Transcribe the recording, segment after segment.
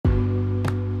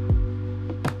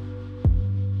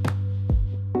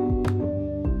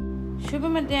शुभ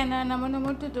मध्याह्न नमो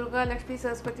नमो टू दुर्गा लक्ष्मी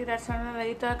सरस्वती राजस्थान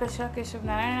ललिता कशा केशव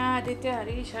नारायण आदित्य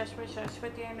हरि शाश्वत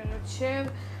शाश्वती शिव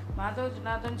माधव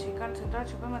जनार्दन श्रीकांत सिद्धार्थ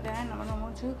शुभ मध्याह्न नमो नमो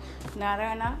टू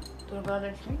नारायण दुर्गा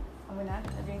लक्ष्मी अविनाश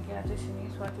अजिंक्य आदिशिनी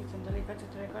स्वाति चंद्रिका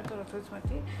चित्ररेखा तो रसोई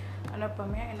स्मृति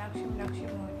Anupamya Inakshi Meenakshi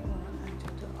Mohini Mohan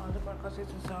and all the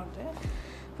podcasts is out there.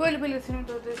 Who will be listening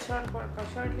to this short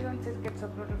podcast shortly once it gets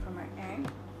uploaded from my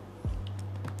end.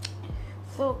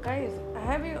 So guys,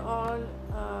 have you all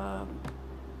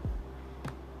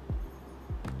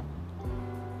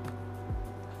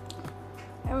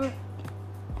ever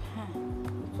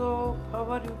so how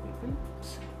are you people,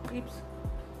 peeps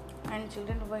and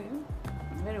children, how are you?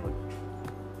 Very good.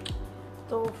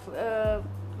 So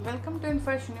welcome to a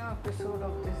fresh new episode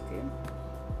of this game.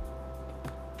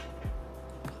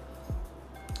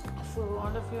 So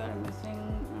all of you are missing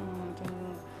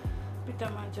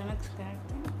Pitama Janak's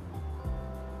character.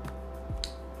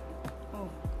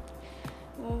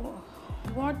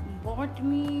 What brought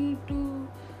me to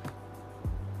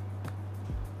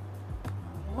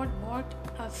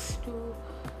us to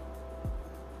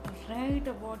write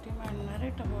about him and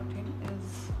narrate about him is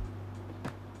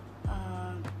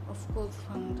of course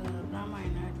from the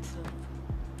Ramayana itself.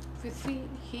 If you see,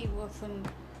 he was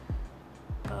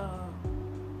a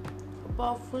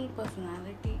powerful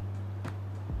personality,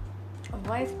 a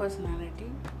wise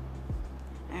personality,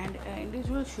 and an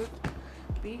individual should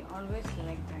be always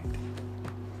like that.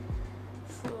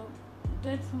 So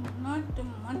there's not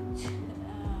much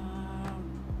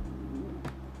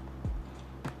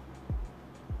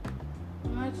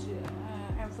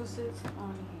emphasis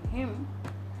on him,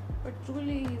 but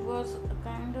truly he was a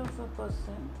kind of a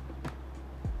person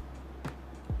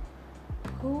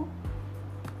who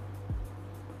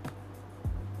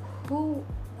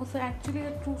was actually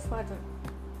a true father,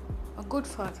 a good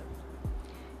father.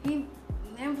 He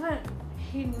never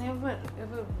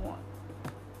ever wanted.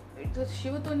 It was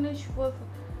Shivatanesh was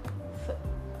the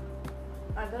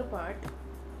other part,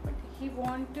 but he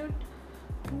wanted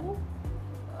to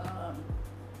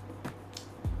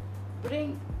bring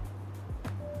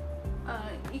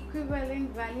equivalent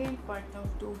valiant partner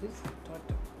to his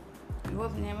daughter. He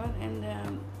was never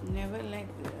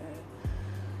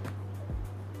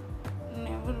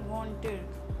never wanted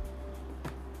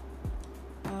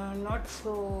not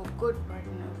so good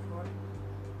partner for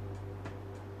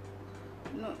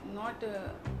not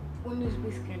a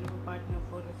 19-20 kind of a partner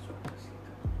for his daughter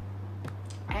Sita.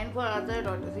 And for other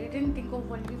daughters, he didn't think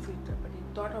of only Sita, but he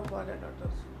thought of other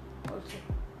daughters also.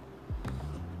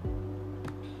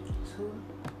 So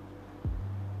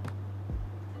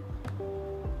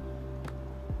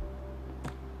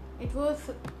it was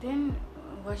then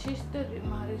Vashishta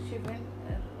Maharishi when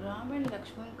Ram and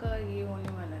Lakshman ka ye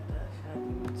hone wala tha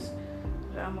shaadi.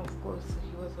 Ram, of course,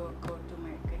 he was about to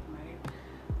get married.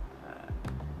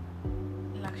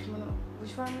 Lakshman,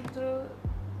 Vishwamitra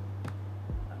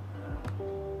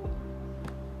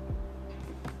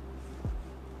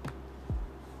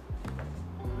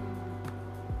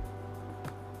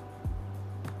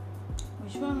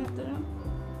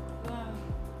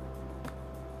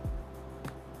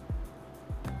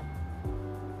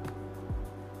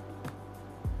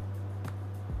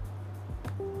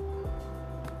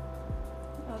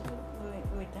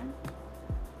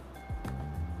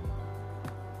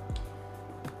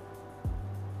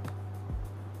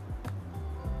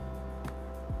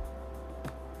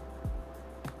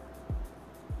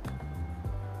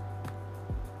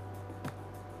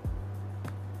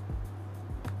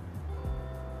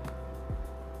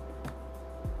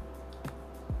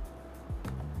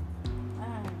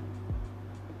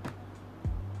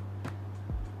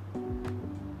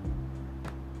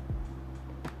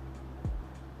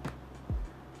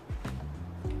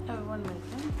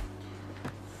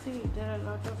see, there are a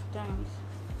lot of times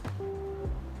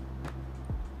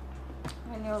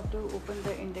when you have to open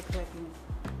the index again.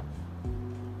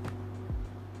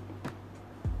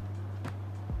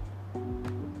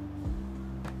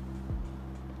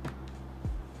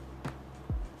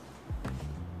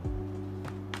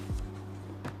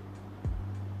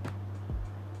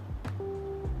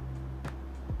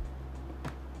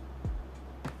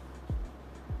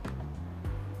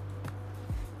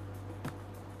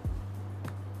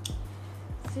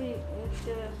 See,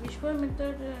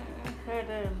 Vishwamitra had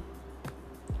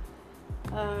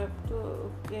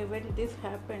when this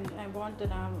happened, I want the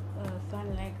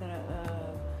son like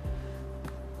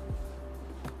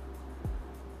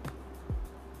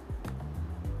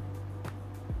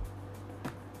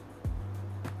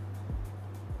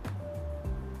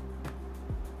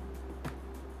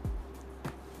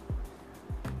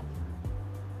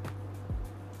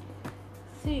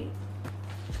see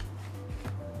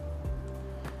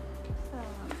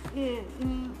okay,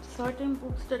 in certain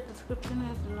books the description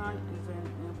is not given.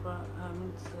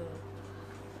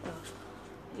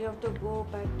 You have to go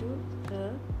back to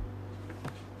the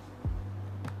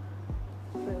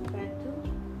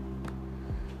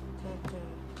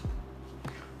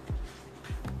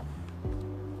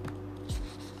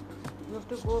you have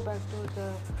to go back to the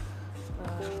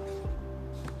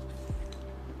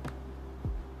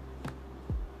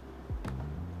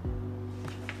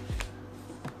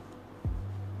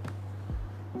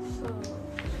so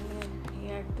he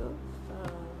had to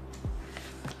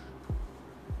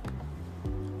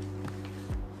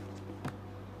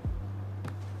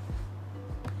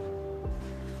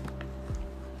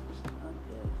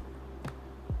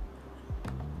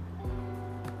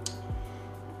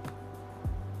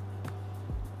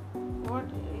what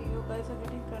you guys are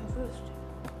getting confused.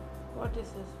 What is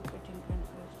this getting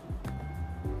confused?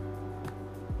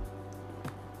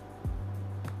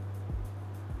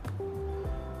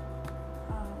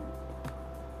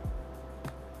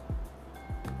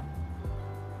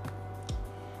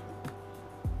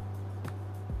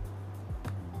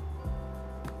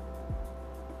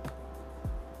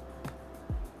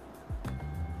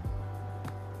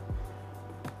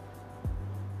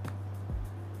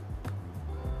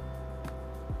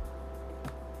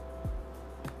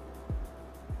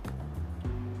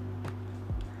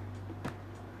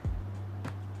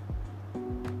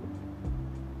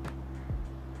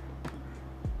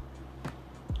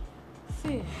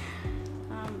 See,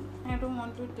 I don't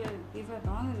want to give a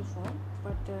wrong info,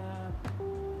 but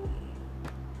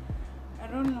I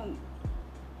don't know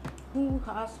who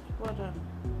asked for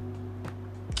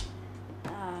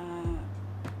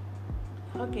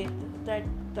okay, that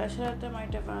Dasharatha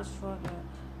might have asked for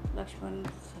Lakshman,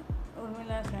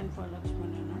 Urmila sent for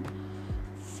Lakshman, you know.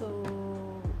 So,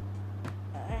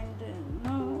 and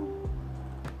now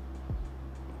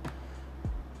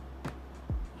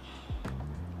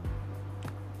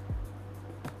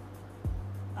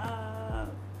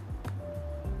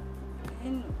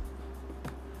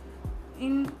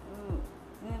in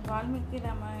Valmiki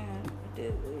Ramayana,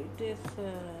 it is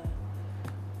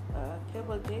क्या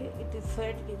बोलते हैं, it is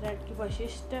said that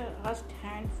Vashishta asked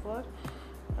hand for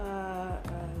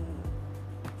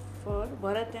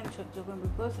Bharat and Shatrughan,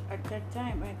 because at that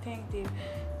time I think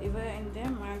they were in their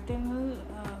maternal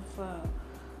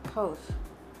house.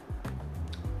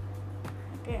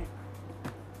 Okay,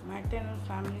 maternal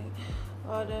family,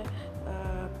 or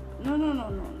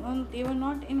no, they were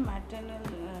not in maternal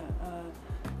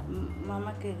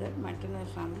mama ke ghar, maternal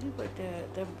family, but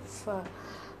the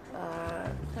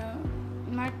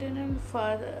maternal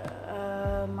father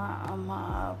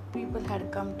people had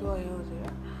come to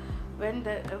Ayodhya when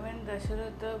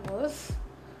Dasharatha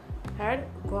had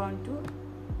gone to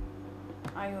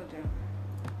Ayodhya,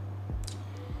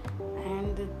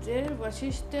 and there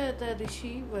Vashishta, the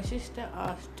Rishi Vashishta,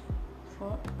 asked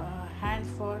for hands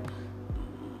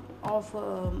of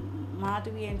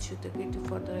Madhavi and Shutakirti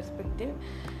for the respective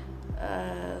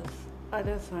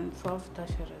other sons of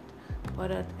Dasharatha,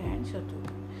 Bharat and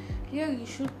Shatrughan. Here you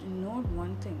should note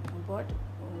one thing about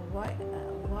why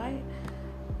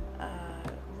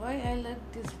I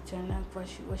like this Janak,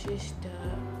 Vashishta,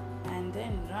 and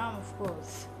then Ram, of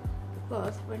course.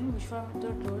 Because when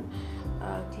Vishwamitra told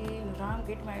Ram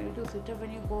get married to Sita,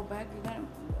 when you go back, you can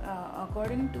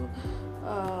according to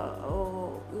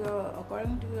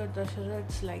your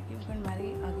Dasharatha's like, you can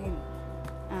marry again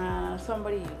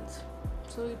somebody else.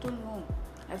 So you don't know.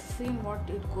 I've seen what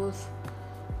it goes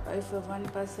if one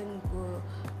person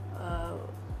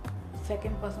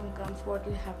second person comes, what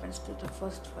will happens to the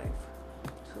first wife.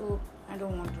 So I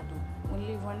don't want to do.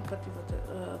 Only one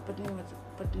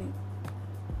patni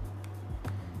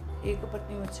Eka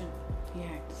Patni Vachan he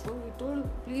had. So he told,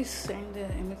 please send the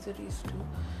emissaries to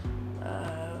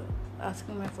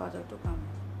asking my father to come.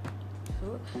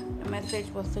 So the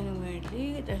message was sent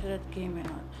immediately, Dasharatha came and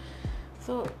all.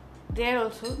 So there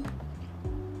also,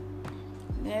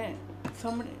 there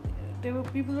were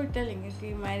people who were telling it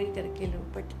कि marry करके लो,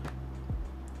 but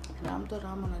Ram तो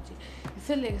राम होना चाहिए.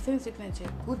 इससे lesson सीखना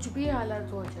चाहिए. कुछ भी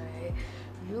हालत हो जाए,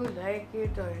 you like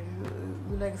it or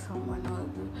you like someone, or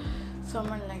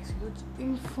someone likes you,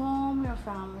 inform your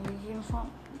family,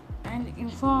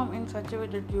 inform in such a way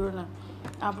that you know,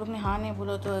 आप लोग ने हाँ नहीं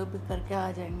बोला तो अभी करके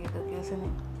आ जाएंगे करके, ऐसे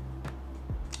नहीं.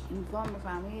 Inform your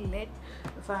family, let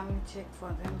the family check for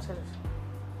themselves.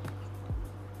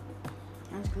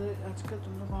 आजकल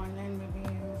तुम लोग ऑनलाइन में भी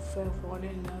fall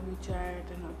in love, you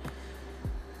chat and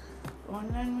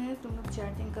online में तुम लोग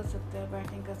चैटिंग कर सकते हैं,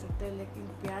 बैटिंग कर सकते हैं, लेकिन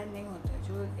प्यार नहीं होता है.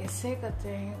 जो ऐसे करते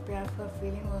हैं, प्यार का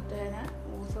फीलिंग होता है ना,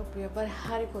 वो सब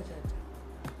व्यावहारिक हो जाता है.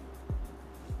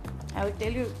 I will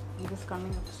tell you in this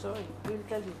coming episode. We will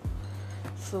tell you.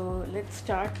 So let's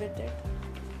start with it.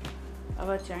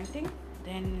 Our chanting.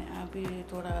 Then अभी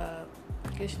थोड़ा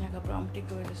कृष्ण का प्रॉम्प्टिंग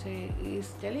की वजह से इज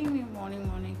टेलिंग मी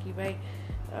मॉर्निंग कि भाई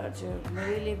आज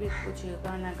मेरे लिए भी कुछ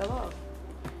गाना गवाओ.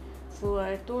 सो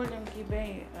आई टोल्ड हिम कि भाई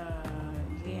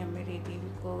ये मेरी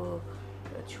दीदी को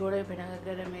छोड़े बिना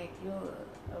अगर मैं क्यों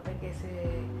अब कैसे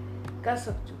कर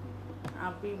सकती हूँ.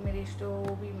 आप भी मेरी इष्ट हो,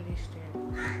 वो भी मेरी इष्ट है.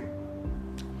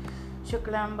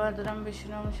 शुक्लांबरधरं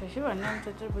विष्णुं शशिवर्णं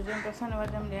चतुर्भुजं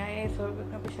प्रसन्नवदनं ध्यायेत्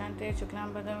सर्वविघ्नोपशान्तये.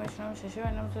 शुक्लांबरधरं विष्णुं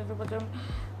शशिवर्णं चतुर्भुजं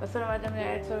प्रसन्नवदनं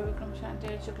ध्यायेत्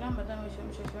सर्वविघ्नोपशान्तये. शुक्लांबरधरं विष्णुं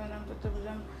शशिवर्णं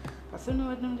चतुर्भुजं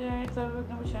प्रसन्नवदनं ध्यायेत्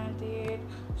सर्वविघ्नोपशान्तये.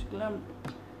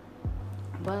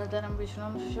 शुक्लांबरधरं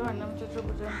विष्णुं शशिवर्णं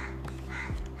चतुर्भुजं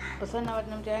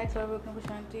प्रसन्नवदनं ध्यायेत्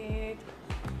सर्वविघ्नोपशान्तये.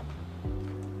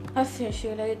 अस्य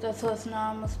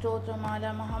शीलयितस्वस्नाम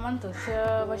स्तोत्रमाला महामन्त्रस्य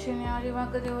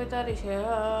वशिन्यादिवाग्देवतारिषः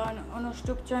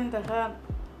अनुष्टुप्छन्दः.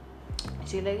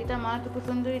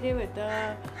 शीलयितमातृपुसुन्दरी देवता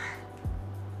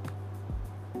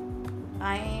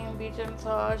ऐं बीजं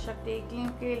सा शक्ति क्लीं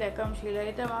कीलकं.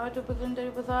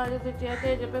 शीलयितमातृपुसुन्दरी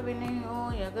प्रसादस्य जपविनयो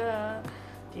यग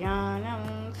ध्यानं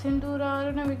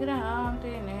सिन्दूरारुणविग्रहां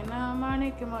तेन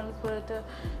माणिक्यमनुस्फुरत्.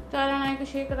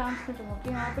 तारानायकशेखरां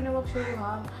स्मितमुखीमापि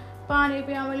नवक्षुरुहां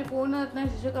पाणिभ्यामलि पूर्णरत्न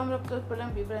शिशुकं रक्तोत्पलं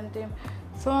बिभ्रन्तीं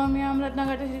सौम्यां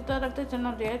रत्नघटशिता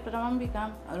रक्तचन्नोदयत्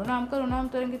परमम्बिकाम् अरुणां करुणां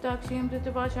तरङ्गिताक्षीं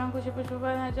धृतपाशां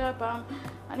कुशपुष्पबाणचापां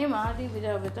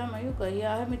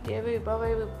अनिमादिविजावृतमयुकह्याहमित्येव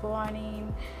विभवै भवानीं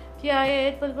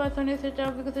ध्यायेत् पद्मासने स्थितां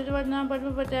विकसितवदनां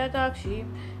पद्मपत्रताक्षीं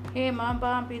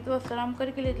हेमाम्बां पीतवस्त्रां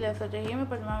करकिलितलसत्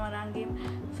हेमपद्मावराङ्गीं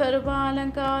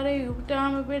सर्वालङ्कारयुक्तां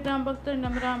विभेदां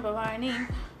भक्तनम्रां भवानीं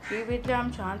श्रीविद्यां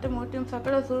शान्तमूर्तिं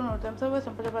सकलसुरनूतं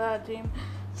सर्वसम्पदपदात्रीं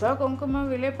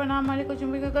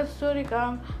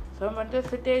सकुङ्कुमविलेपनामलिकचुम्बिककस्तूरिकां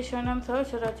समर्थस्फितेशनं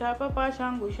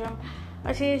सहस्रचापपाशाङ्कुशम्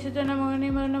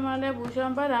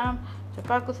अशेषजनमोहिनीमरणमालाभूषां परां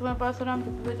चपाकुसुमपासुरां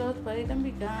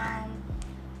चतुर्विधोत्परितम्बिकाम्.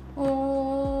 ॐ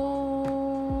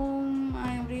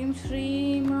ऐं ह्रीं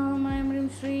श्रीं ॐ ऐं ह्रीं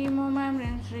श्रीं ॐ ऐं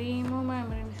ह्रीं श्रीं ॐ ऐं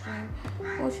ह्रीं श्रीं.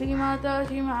 ओ श्रीमाता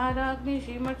श्रीमहाराज्ञी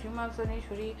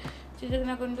श्रीमत्सनेश्वरी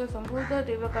चिजघ्नकुण्ड सम्भूता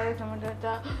देवकार्य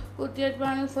समन्विता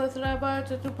उद्यद्भानु सहस्राभा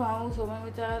चतुर्भानु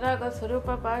सौम्यमिता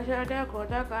रागस्वरूपा पाषाढ्या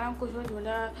क्रोधाकारं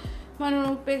कुशोज्ज्वला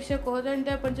मनोपेक्ष कोदण्ड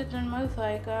पंचतन्मल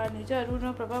सायिका निजारुण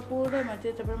प्रभापूर्ण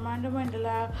मध्यत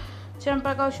ब्रह्माण्डमण्डला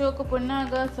चंपकाशोक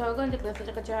पुन्नाग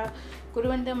सौगन्धकृतकचा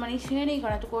कुर्वन्त मणिश्रेणी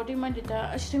गणतकोटिमण्डिता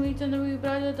अष्टमी चन्द्र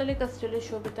विभ्राजतले कस्तले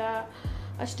शोभिता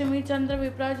अष्टमी चंद्र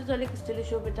विप्राजतले कस्तले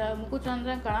शोभिता मुकुचंद्र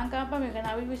कणाकांपा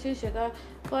मेघनाभिविशेषका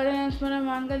परिणय स्मरण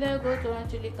मांगल्य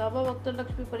गोचरणचिलिका भक्त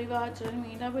लक्ष्मी परिवार चरण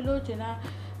मीना विलोचना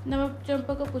नव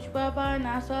चंपक पुष्पापा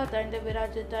नासा दंड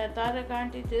विराजिता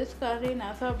तारकांटी तिरस्कारी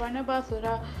नासा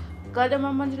वनबासुरा कदम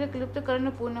मंजल क्लिप्त कर्ण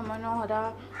पूर्ण मनोहरा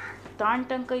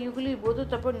तांटंक युगली बोध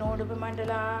तप नोड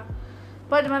विमंडला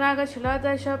पद्मराग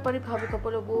शिलादर्श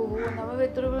परिभाविकपुलभूः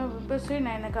नवविद्रुश्री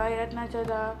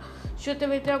नयनकायत्नचदा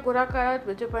शुद्धविद्या गुराकारात्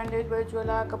विजयपंडित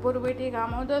विज्वला कपूरवेटी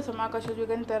कामोदर समाकश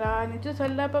युगंतरा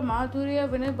निजसल्लाप माधुर्य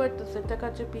विनिर्भट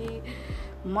सिद्धकचपी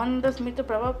मंदस्मित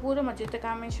प्रभापूर मचित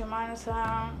कामेश मानसा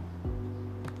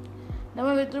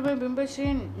नवविद्रुम बिंबश्री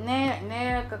नय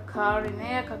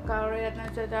कखावरे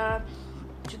यत्नचदा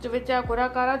चित्रविद्या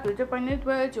गुराकारात् विजयपंडित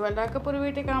ज्वला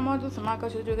कपूरवेटी कामोदर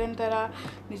समाकश युगंतरा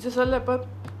निजसल्लाप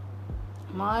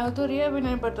माधुर्य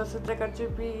विनिर्भट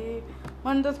सिद्धकचपी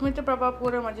मंदस्मित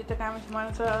प्रभापूर मजित कामेश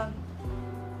मानसा.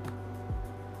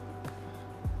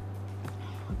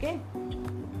 Okay.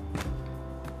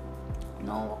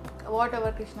 Now,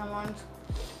 whatever Krishna wants,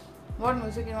 what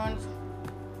music he wants.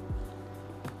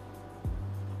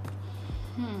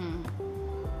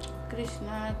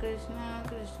 Krishna, Krishna,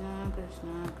 Krishna,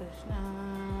 Krishna, Krishna.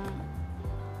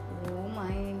 Oh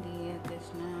my dear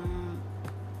Krishna,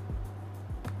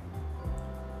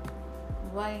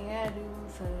 why are you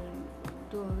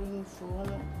doing so?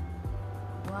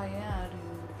 Why are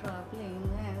you troubling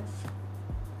us?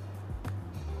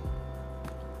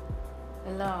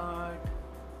 Lord,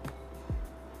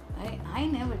 I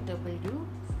never troubled you.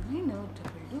 I never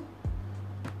troubled you.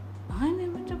 I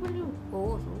never troubled you.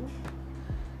 Oh, so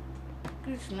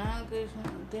Krishna, Krishna.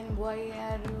 Then why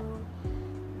are you?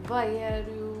 Why are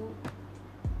you?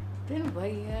 Then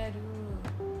why are you?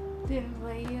 Then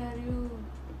why are you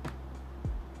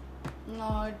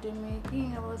not making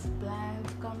our plans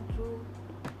come true?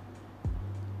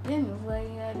 Then why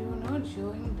are you not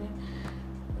showing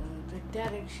the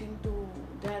direction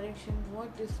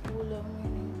what is full of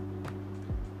meaning?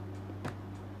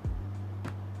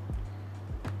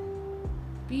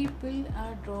 People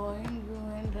are drawing you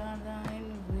and Radha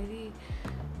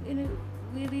in a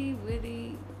very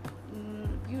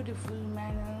beautiful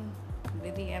manner,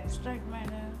 very abstract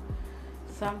manner.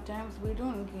 Sometimes we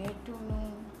don't get to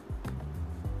know.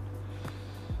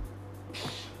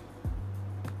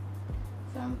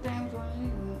 Sometimes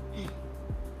only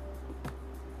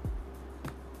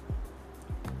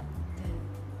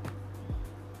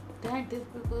that is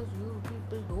because you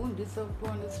people don't deserve to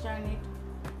understand it.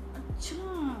 अच्छा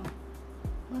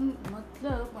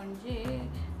मतलब म्हणजे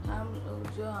हम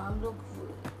लोग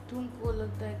तुमको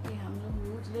लगता है कि हम लोग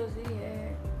यूजलेस ही है.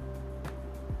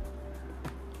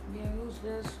 We are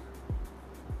useless.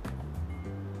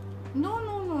 No,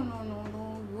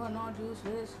 you are not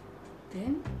useless.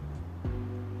 Then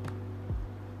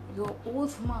you're all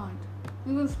smart,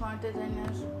 even smarter than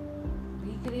us.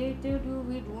 We created you,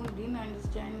 we didn't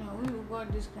understand how you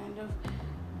got this kind of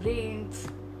brains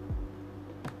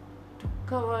to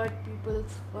cover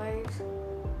people's wives.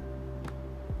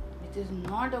 It is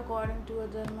not according to a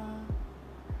dharma.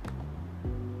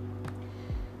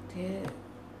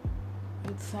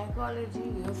 In psychology,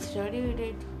 you have studied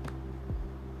it,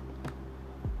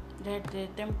 that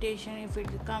temptation, if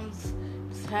it comes,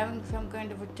 it's having some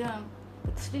kind of a term,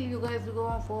 but still you guys go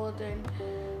on forth and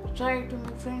try to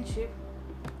make friendship.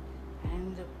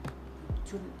 And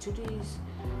today's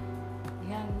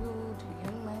young youth,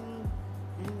 young men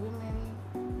and women,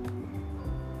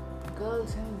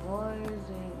 girls and boys,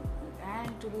 and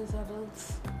today's adults,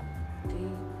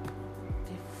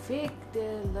 they fake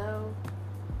their love.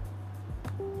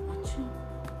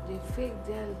 They fake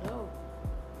their love.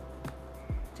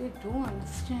 They don't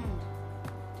understand.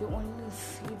 They only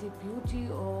see the beauty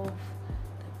of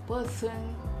the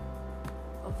person,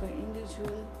 of an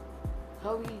individual,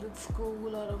 how he looks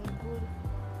cool or uncool,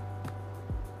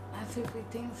 as if he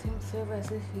thinks himself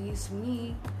as if he is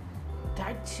me.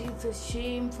 That is a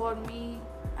shame for me.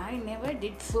 I never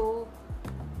did so.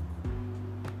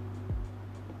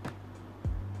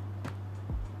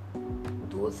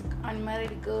 Those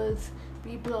unmarried girls,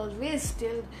 people always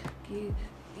tell that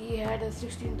he had a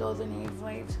 16,008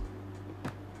 wives.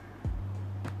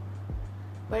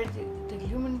 But the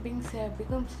human beings have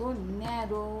become so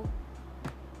narrow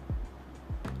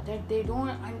that they don't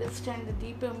understand the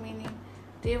deeper meaning.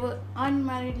 They were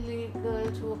unmarried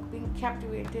girls who were being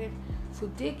captivated. So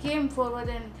they came forward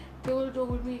and they all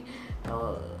told me,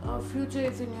 our future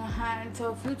is in your hands,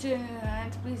 our future in your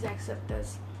hands, please accept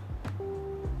us.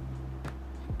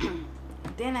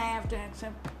 Then I have to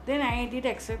accept. Then I did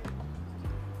accept.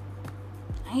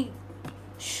 I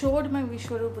showed my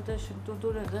Vishwarupa Darshan to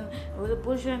Duradhan. I was a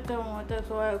Purushartha,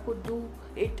 so I could do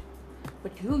it.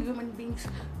 But you human beings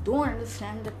don't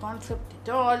understand the concept at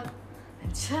all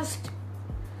and just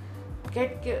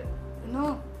get,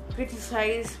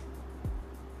 criticized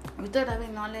without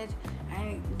having knowledge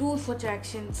and do such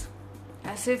actions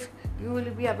as if you will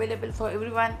be available for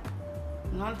everyone.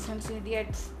 Nonsense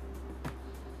idiots.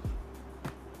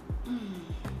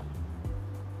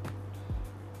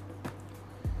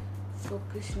 So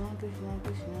Krishna.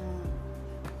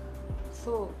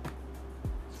 So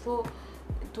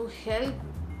to help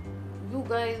you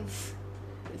guys,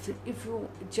 if you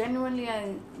genuinely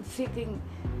are seeking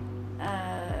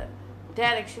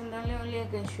direction, only I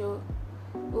can show.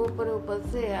 ऊपर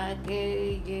से आके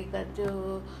ये करते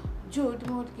हो, झूठ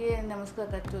मूठ के नमस्कार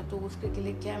करते हो, तो उसके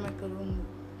लिए क्या मैं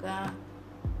करूँगा?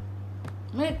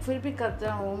 मैं फिर भी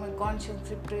करता हूँ, मैं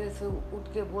कॉन्शियसली से उठ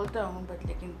के बोलता हूँ, बट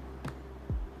लेकिन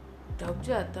दब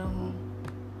जाता हूँ.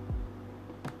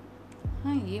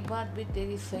 हाँ, ये बात भी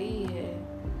तेरी सही है.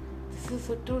 This is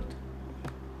the truth,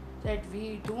 that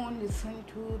we don't listen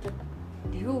to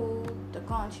the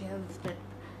conscience that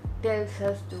tells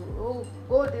us to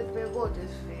go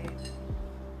this way,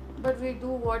 but we do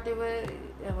whatever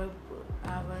our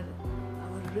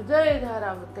Hridaya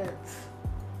Dhara tells.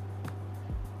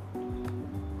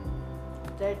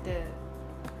 That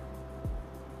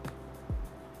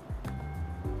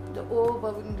the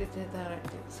overwhelming Hridaya Dhara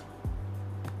tells.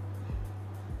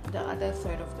 The other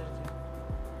side of the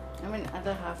thing.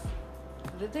 Other half.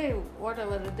 Hridaya,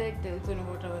 whatever Hridaya tells and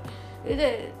whatever.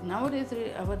 Nowadays,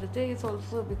 our Hridaya is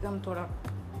also become thoda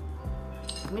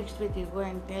mixed with ego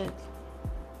and tells.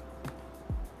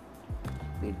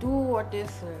 We do what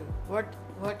is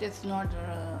not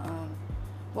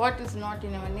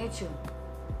in our nature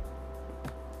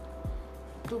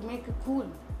to make it cool.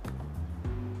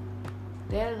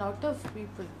 There are a lot of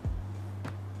people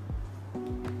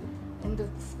in the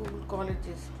school,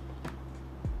 colleges.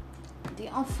 They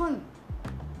often,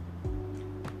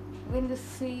 when they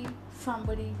see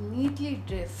somebody neatly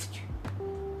dressed,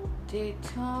 they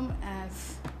term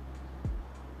as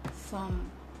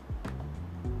some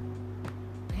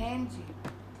pansy.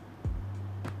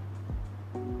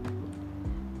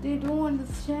 They don't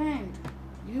understand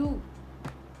you.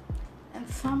 And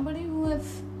somebody who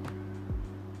has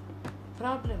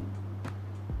problem,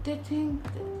 they think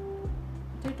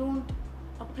they don't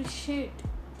appreciate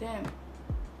them.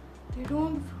 They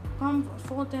don't come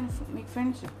forth and make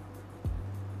friendship.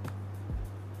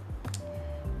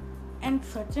 And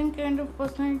certain kind of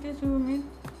personalities you meet,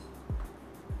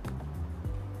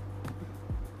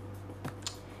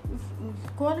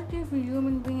 if quality of a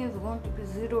human being is going to be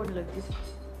zeroed like this,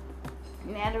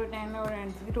 narrowed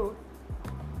and zeroed,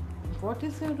 what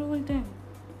is your role then?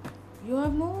 You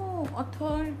have no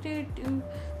authority to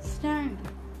stand.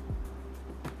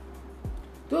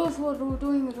 Those who are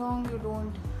doing wrong, you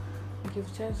don't give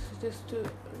justice to,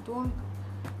 don't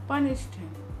punish them.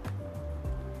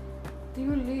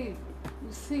 You leave,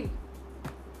 you see,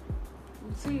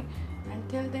 and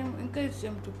tell them, encourage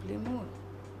them to play more.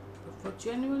 But for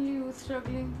genuinely you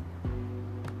struggling,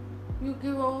 you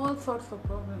give all sorts of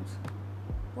problems.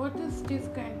 What is this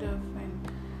kind of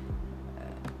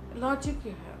logic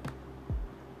you have?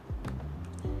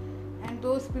 And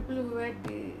those people who wear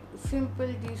the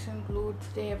simple, decent clothes,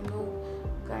 they have no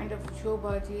kind of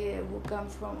showbaji who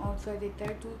comes from outside. They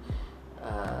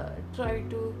try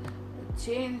to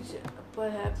change,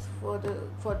 perhaps for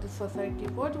the society.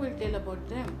 What will tell about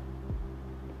them?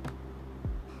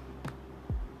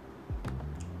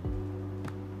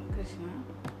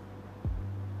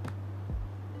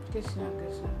 Krishna.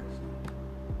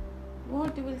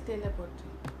 What will tell about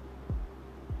them?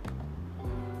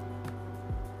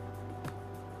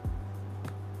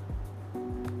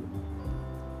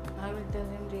 I will tell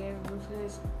them they are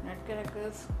useless,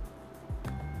 nutcrackers.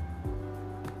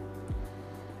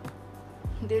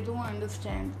 They don't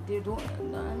understand. They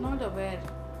are not aware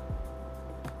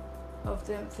of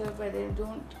themselves, and they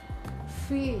don't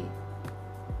feel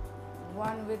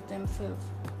one with themselves.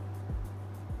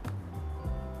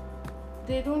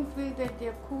 They don't feel that they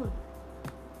are cool.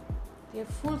 They are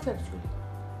fools actually.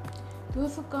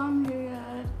 Those who come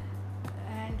here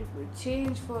and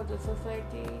change for the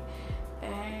society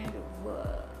and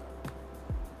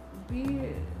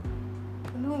behave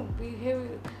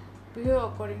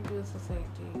according to the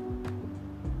society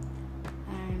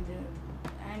and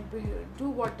do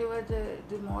whatever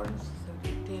the modern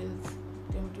society tells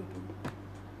them to do,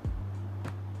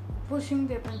 pushing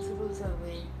their principles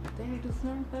away, then it is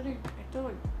not correct at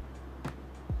all.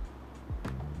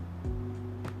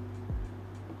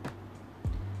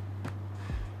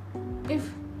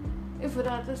 If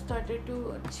Radha started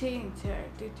to change her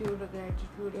attitude or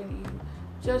gratitude and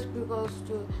just because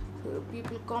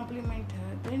people compliment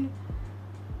her, then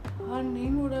her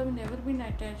name would have never been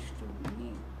attached to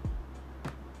me.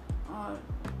 Or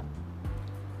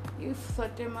if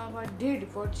Satyamava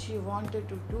did what she wanted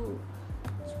to do,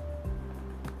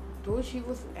 though she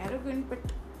was arrogant, but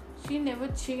she never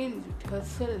changed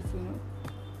herself,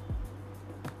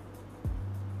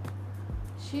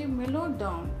 She mellowed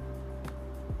down,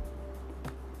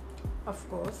 of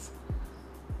course.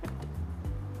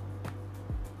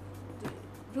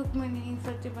 Rukmini,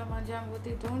 Satyabhama,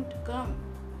 Jambavati don't come.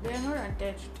 They are not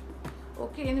attached.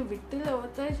 Okay, in Vittal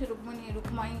avatar,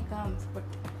 Rukmani comes, but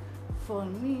for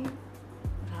me,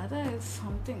 Radha is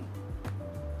something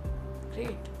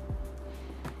great.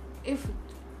 If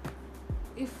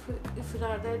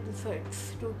Radha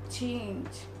decides to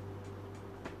change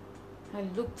her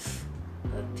looks,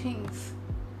 her things,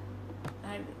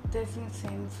 and dressing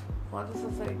sense for the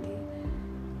society,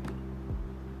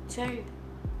 child,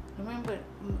 remember,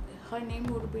 her name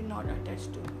would be not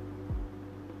attached to me.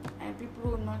 And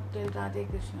people would not tell Radhe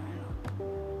Krishna and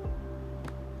all.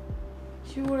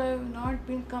 She would have not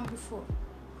been come before.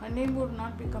 Her name would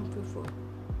not be come before.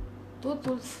 Though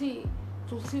Tulsi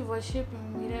worship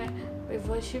Mira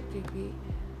worship Devi,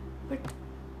 but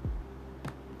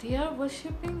their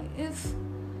worshipping is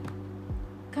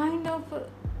kind of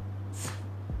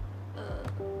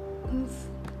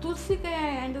Tulsi,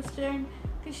 I understand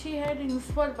that she had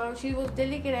inspired power, she was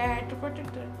delicate, I had to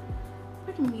protect her.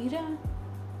 But Mira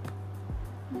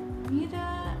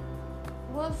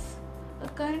was a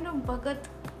kind of Bhagat.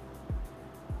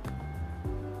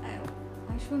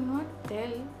 I should not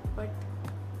tell, but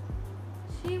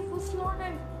she was not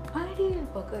an ideal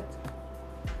Bhagat.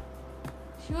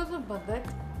 She was a Bhagat.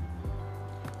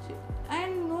 I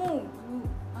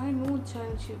know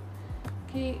child,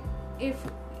 if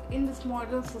in this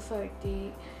modern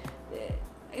society,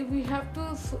 if we have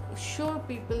to show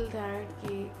people that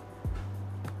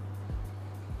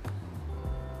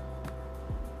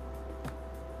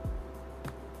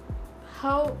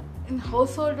how in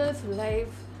householder's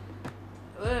life,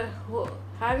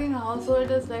 having a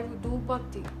householder's life, do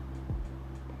bhakti,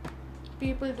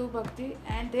 people do bhakti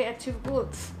and they achieve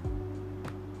goals.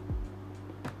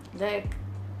 Like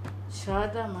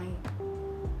Sharda Mai.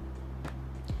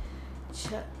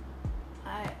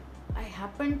 I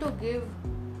happened to give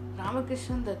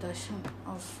Ramakrishnan the darshan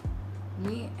of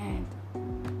me and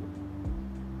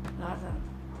Radha.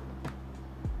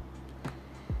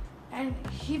 And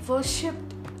he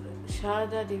worshipped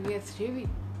Sharda Devi as Devi.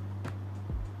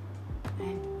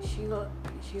 And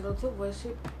she also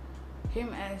worshipped him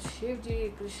as Shivji,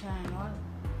 Krishna and all.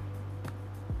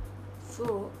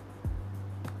 So,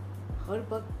 her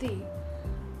bhakti,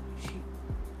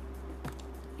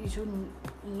 you should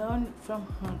learn from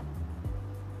her.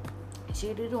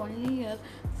 She did only a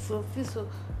service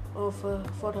for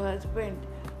her husband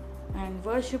and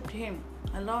worshipped him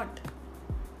a lot.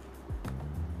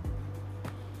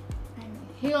 And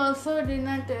he also did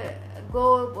not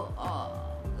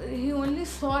he only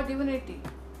saw divinity.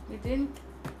 He didn't.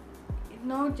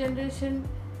 In our generation,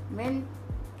 men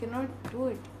cannot do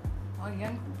it, or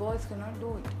young boys cannot do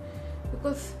it,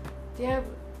 because their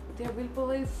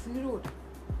willpower is zeroed.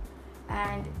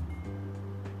 And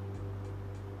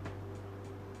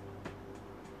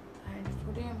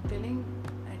today I'm telling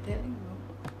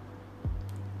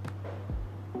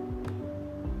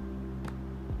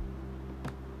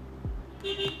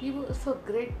you, he was the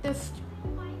greatest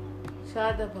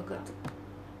Sharda Bhagat.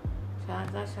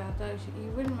 Sharda,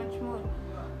 even much more.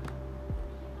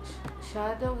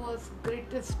 Sharda was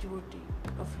greatest devotee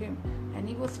of him, and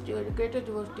he was the greatest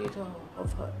devotee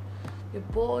of her. They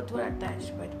both were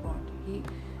attached by the bond.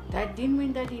 That didn't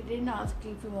mean that he didn't ask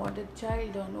if he wanted a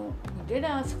child or no. He did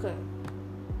ask her,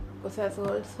 because as a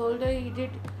householder he did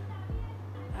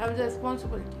have the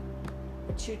responsibility.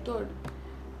 But she told,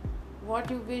 what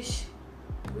you wish,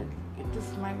 it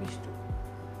is my wish too.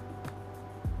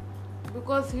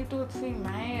 Because he told, see,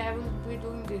 I will be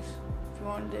doing this if you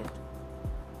want that.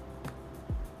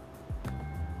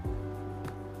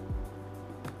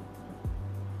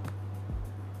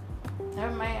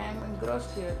 I am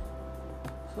engrossed here.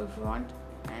 So if you want,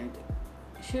 and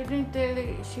she didn't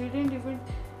even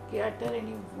utter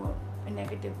any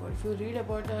negative word. If you read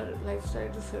about her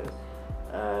lifestyle,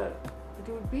 it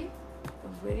would be a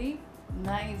very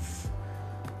nice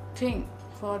thing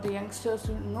for the youngsters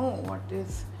to know what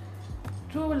is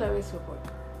true love is about.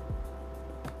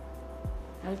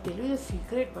 I'll tell you the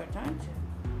secret, but aren't you?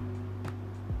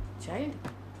 Child,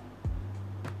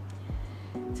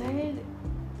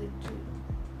 the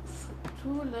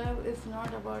true love is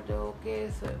not about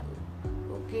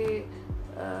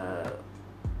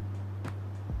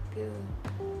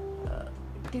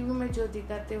TV में जो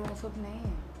दिखाते वो सब नहीं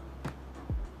है.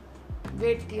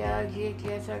 Wait किया, ये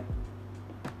किया, सब.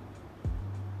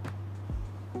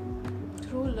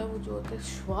 ट्रू लव जो होता है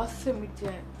श्वास से मिट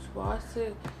जाए, श्वास से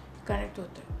कनेक्ट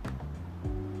होता है.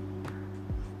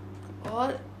 और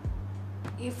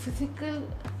ये फिजिकल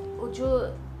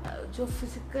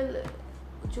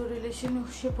जो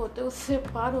रिलेशनशिप होता है उससे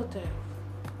पार होता है.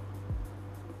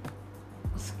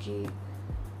 उसकी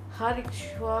हर एक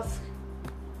श्वास,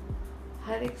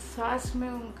 हर एक सांस में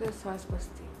उनके सांस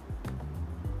बसती है.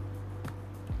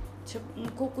 जब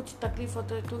उनको कुछ तकलीफ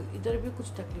होता है तो इधर भी कुछ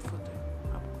तकलीफ होता है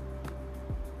आपको.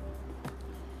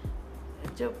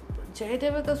 जब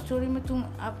जयदेव का स्टोरी में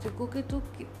आप देखोगे तो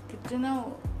कितना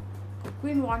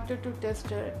Queen wanted to test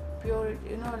her pure,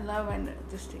 love and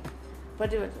this thing.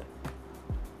 Pativrata.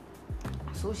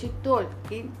 So she told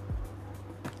him,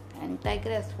 and tiger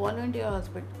has swallowed your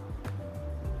husband.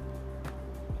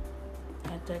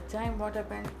 At that time, what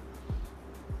happened?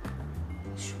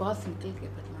 श्वास निकल गया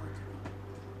पद्मावती को.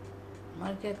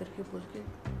 मर गया करके बोल के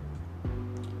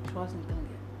श्वास निकल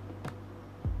गया.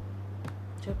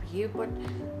 जब ये बात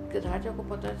राजा को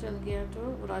पता चल गया तो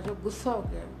राजा गुस्सा हो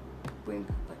गया. क्वीन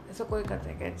ऐसा कोई करता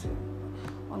है कैसे?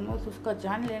 ऑलमोस्ट उसका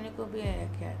जान लेने को भी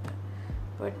क्या था.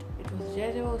 But it was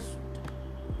Jaydev.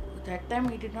 That time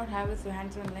he did not have his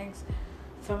hands and legs.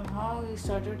 Somehow he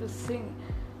started to sing.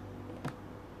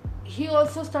 He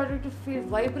also started to feel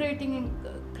vibrating and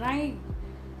crying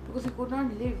because he could not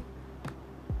live.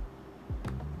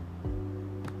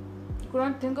 He could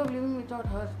not think of living without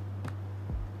her.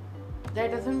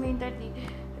 That doesn't mean that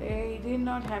he did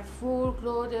not have food,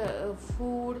 clothes,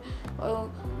 food.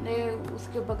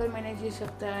 उसके बगल में नहीं जी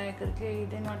सकता है करके. He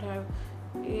did not have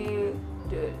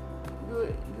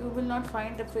you will not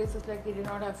find the faces like he did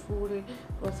not have food. He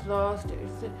was lost.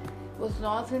 It was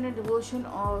lost in a devotion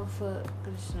of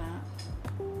Krishna.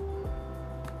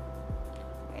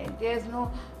 And there's no,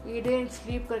 he didn't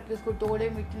sleep करके उसको डोले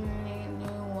मिटने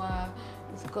नहीं हुआ.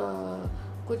 उसका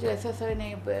कुछ ऐसा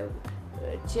नहीं,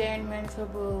 चैन मैन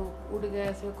सब उड़ गया,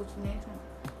 ऐसा कुछ नहीं था.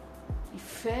 He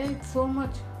felt so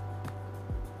much.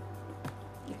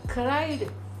 He cried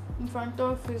in front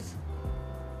of his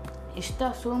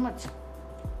Ishta so much.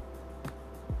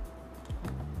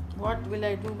 What will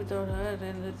I do without her?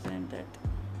 And that.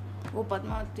 Oh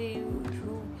Padmavati,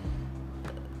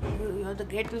 you are the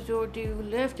greatest devotee. You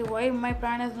left. Why my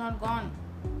prana is not gone?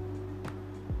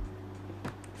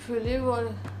 If you live,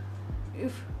 or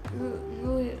if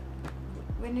you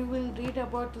when you will read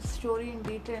about the story in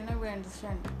detail, you will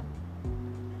understand.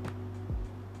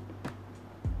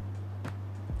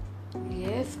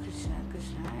 Yes, Krishna,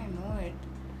 I know it.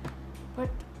 But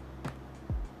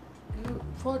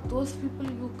for those people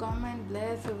you come and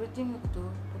bless everything you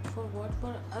do. But for what?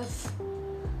 For us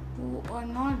who are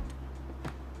not.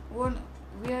 We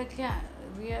are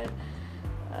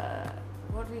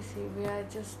what we say. We are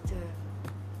just.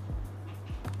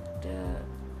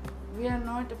 We are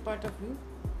not a part of you,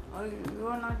 or you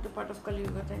are not a part of Kali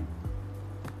Yuga then.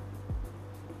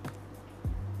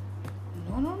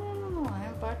 No. I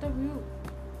am part of you.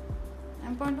 I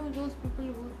am part of those people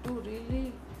who do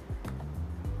really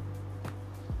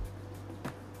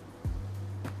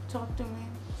talk to me,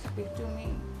 speak to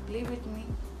me, play with me.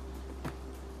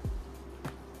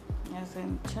 As a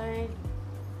child,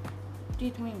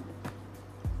 teach me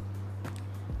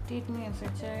as a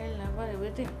child, love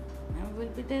everything. I will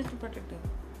be there to protect her.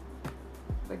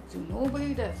 But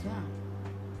nobody does,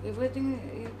 everything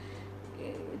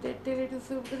they tell it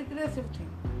is a regressive thing,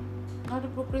 not a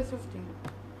progressive thing.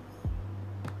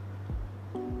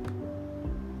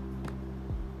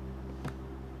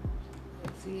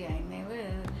 See, I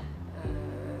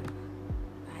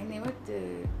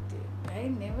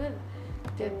never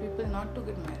tell people not to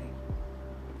get married.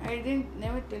 I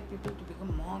never tell people to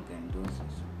become monk and do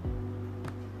such.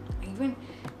 Even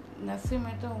Nassim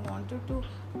Mehta wanted to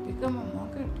become a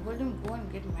monk, I told him go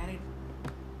and get married.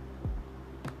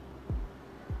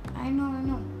 I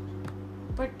know.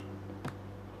 But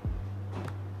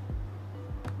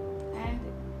and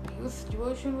his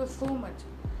devotion was so much.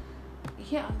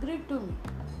 He agreed to me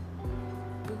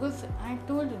because I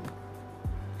told him.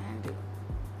 And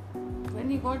when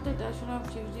he got the darshan of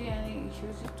Shivji and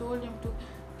Shivji told him to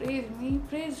praise me, he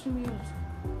praised me also.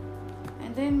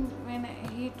 And then when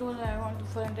he told I want to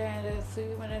surrender and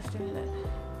receive my rest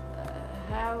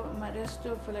have my rest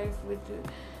of life with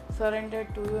surrender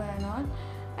to you and all,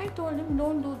 I told him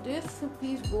don't do this,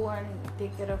 please go and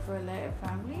take care of your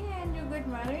family and you get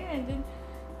married. And then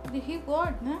he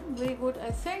got very good.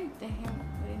 I sent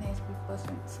him very nice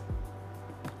persons.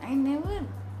 I never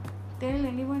tell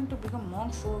anyone to become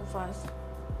monk so fast.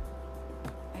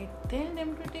 I tell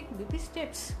them to take baby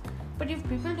steps. But if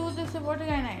people do this, what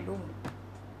can I do?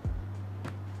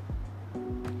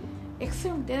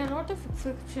 Except there are a lot of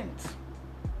exceptions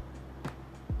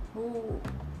who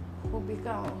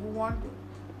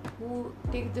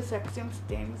take this action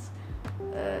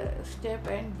step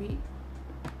and be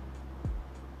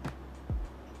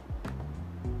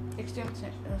extreme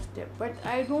step. But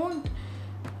I don't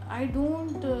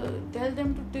tell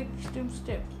them to take extreme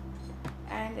step,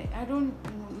 and I don't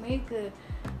make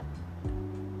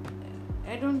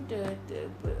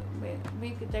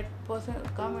that person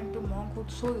come into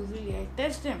monkhood so easily. I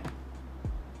test them.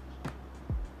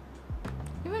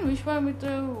 Even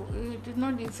Vishwamitra did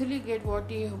not easily get what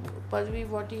he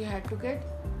had to get.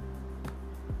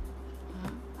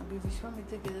 Abhi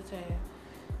Vishwamitra किधर से आया?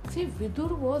 See,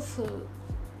 Vidur was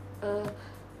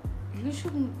you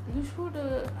should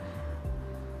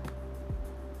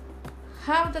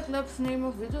have the club's name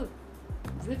of Vidur.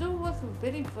 Vidur was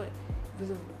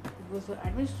was an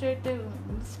administrative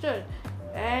minister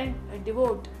and a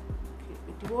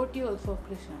devotee also of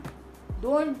Krishna.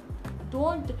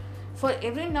 Don't for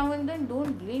every now and then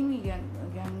don't blame me,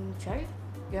 young child,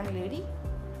 young lady.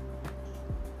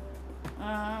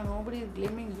 Nobody is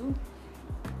blaming you.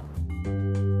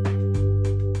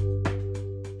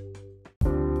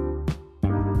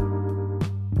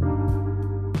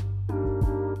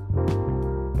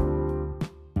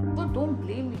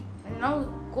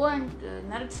 Go and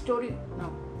narrate story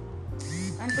now.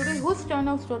 And today, whose turn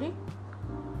of story?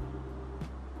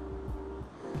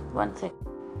 1 sec.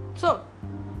 So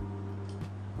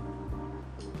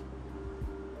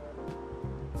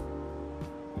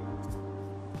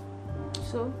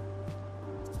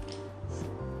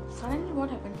suddenly what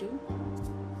happened to you?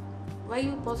 Why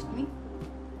you paused me?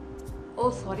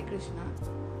 Oh, sorry, Krishna.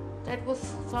 That was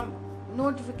some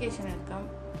notification had come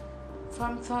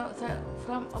from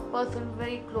a person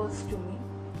very close to me,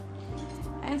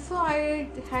 and so I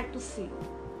had to see.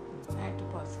 I had to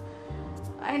pause.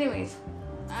 Anyways,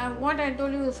 what I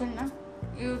told you is enough.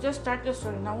 You just start your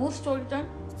story now. Whose story turn?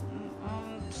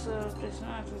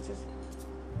 Krishna, which is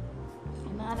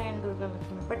Narayan Durga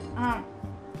Lakshmi. But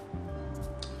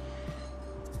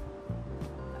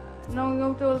now you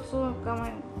have to also come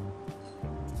and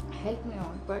help me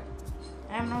out. But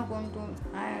I'm not going to.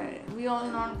 We all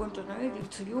not going to know it.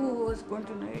 It's you who is going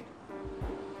to know it.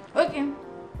 Okay,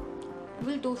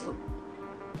 we'll do so.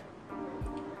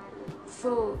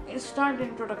 So start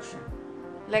introduction,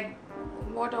 like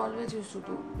what I always used to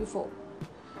do before.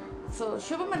 So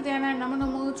Shubha Madhyana, Namo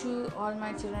Namo to all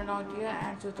my children out here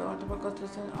and to all the podcast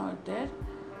listeners out there.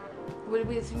 We'll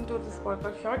be listening to this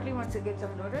podcast shortly once it gets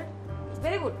uploaded.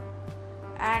 Very good.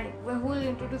 And who will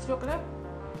introduce your club?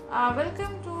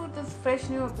 Welcome to this fresh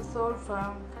new episode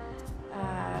from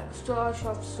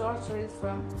Short Stories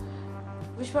from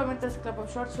Vishwamitra's Club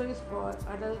of Short Stories for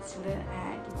Adults, Children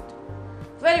and Youth.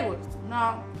 Very good.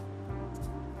 Now,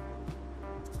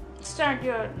 start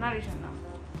your narration now.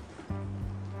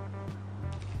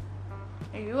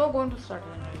 You are going to start the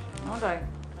narration, not I.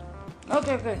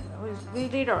 Okay. We'll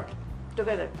read out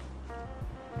together.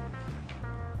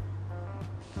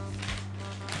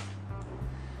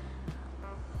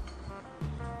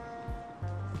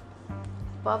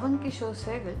 Pawan KISHORE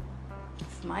Segal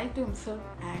smiled to himself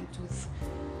and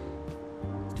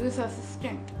to his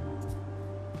assistant.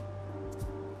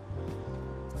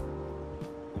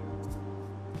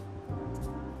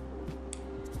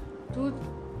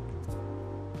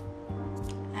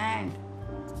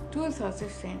 To his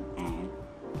assistant and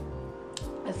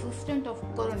assistant of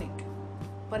Coronik,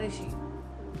 Parishi.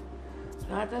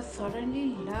 Radha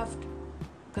suddenly laughed,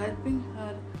 gulping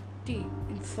her tea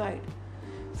inside.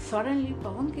 Suddenly,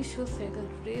 Pawan KISHORE Segal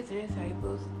raised his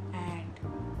eyebrows and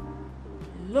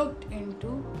looked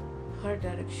into her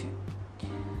direction.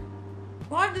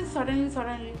 What is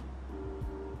suddenly?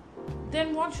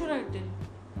 Then what should I tell?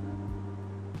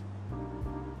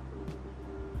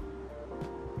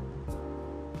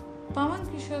 Pawan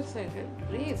KISHORE Segal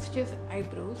raised his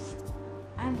eyebrows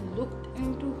and looked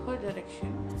into her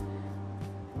direction.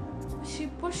 She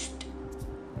pushed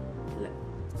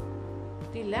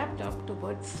the laptop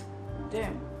towards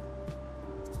them.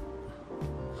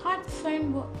 A heart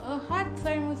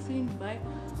sign was seen by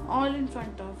all in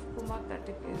front of Kumar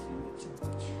Kartikeya's image.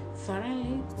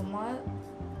 Suddenly,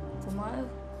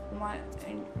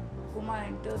 Kumar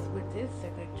enters with his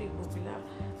secretary Gopila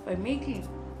by making.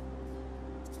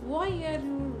 Why are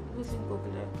you using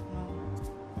Gopila now?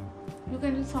 You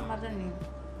can use some other name.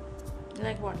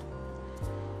 Like what?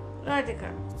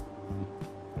 Radhika.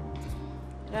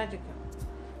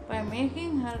 By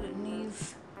making her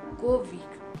knees go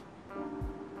weak.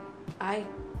 I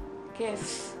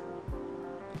guess.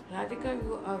 Radhika,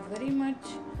 you are very much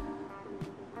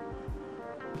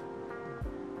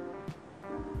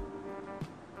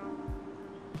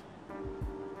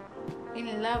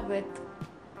in love with.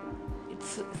 It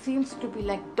seems to be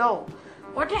like dough.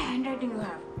 What a handwriting you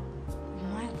have. Oh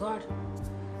my God.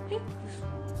 Hey,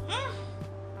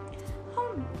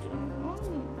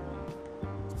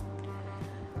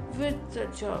 with the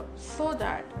job so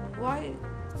that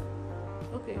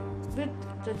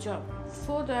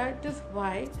is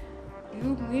why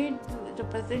you made the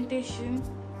presentation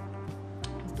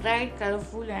bright,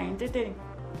 colorful and entertaining.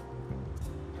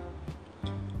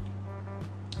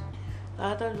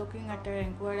 Radha, looking at her,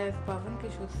 inquired as Pawan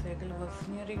KISHORE Segal was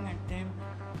sneering at them,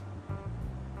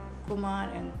 Kumar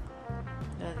and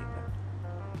Radhika.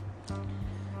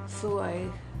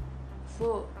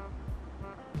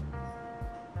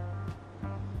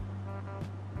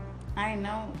 I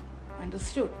now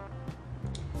understood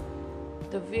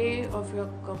the way of your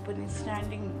company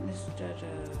standing, Mr.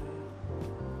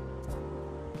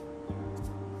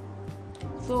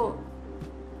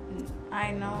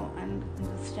 I now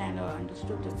understand or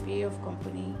understood the way of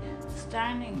company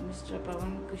standing, Mr.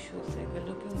 Pawan KISHORE Segal,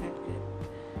 looking at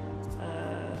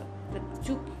the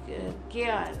two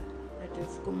KR, that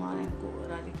is Kumar and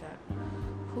Radhika,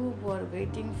 who were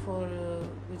waiting for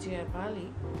Vijaya Bali,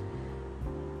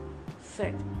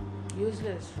 said,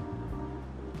 useless.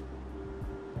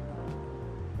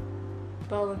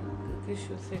 Pawan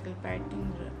KISHORE Segal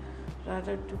patting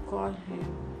Radha to call him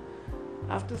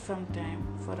after some time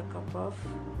for a cup of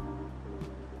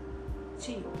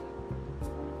tea.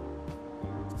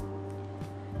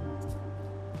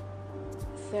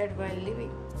 Said while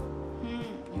leaving,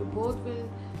 you both will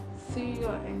see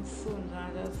your end soon,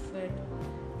 Radha said,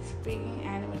 speaking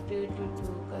animatedly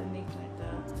to Karnik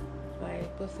Mehta while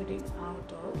proceeding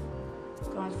out of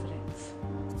conference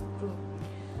room.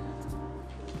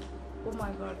 Oh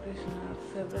my God, Krishna,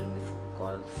 several missed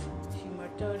calls, she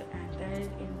muttered and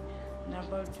dialed in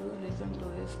number to listen to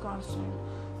his constant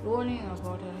rolling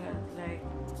about her head like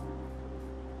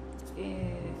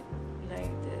in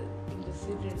the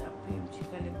serial PMG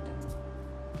collector,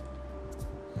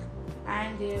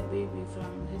 and their baby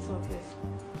from his office.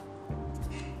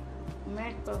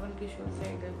 Met Pawan KISHORE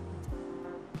Segal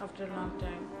after a long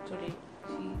time today.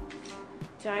 She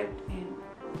chiped in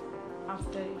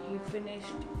after he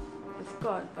finished his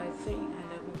call by saying I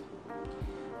love you.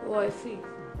 Oh, I see.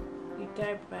 He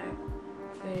typed back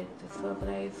with the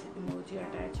surprise emoji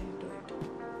attaching to it.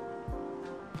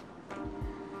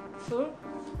 So,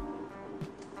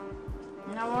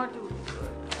 now what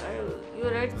you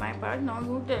read my part, now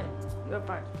you tell your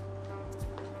part.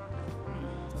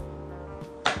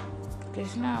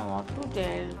 Krishna, what to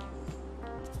tell?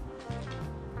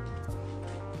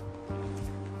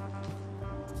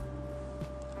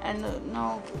 And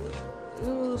now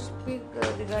you speak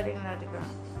regarding Radhika.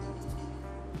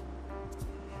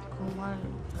 Kumar,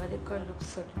 Radhika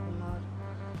looks at Kumar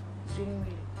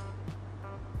dreamily.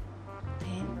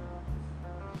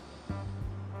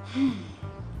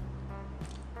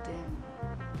 Then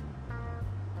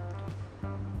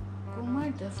Kumar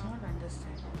does not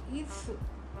understand. His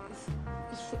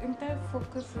entire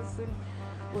focus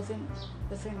was in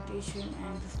presentation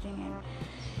and this thing,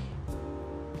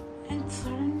 and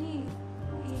suddenly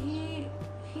he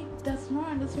does not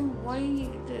understand why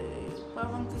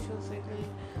Pawan KISHORE Segal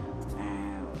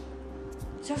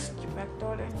just backed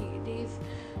out, and he is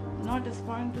not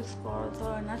responding to his calls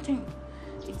or nothing.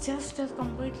 It just has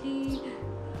completely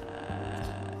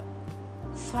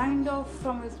signed off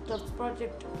from the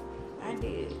project, and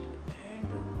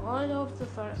all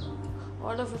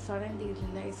of a sudden he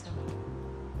realized something.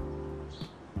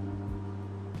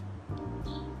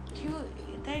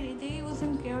 He was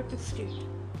in chaotic state.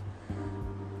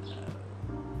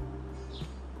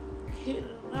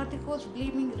 Radhika was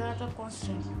blaming Radha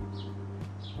constantly.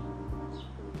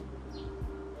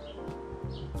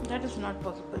 That is not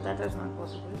possible.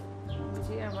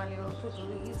 Vijay Avali also told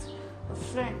me he's a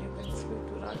friend, you can speak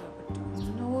to Radha, but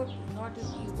no, not his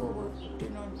ego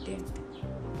did not dent.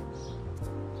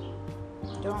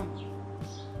 Don't.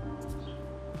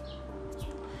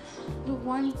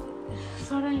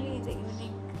 Suddenly in the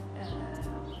evening,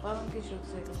 Pawan KISHORE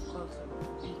Segal calls him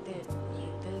and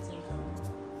tells him something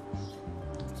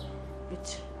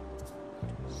which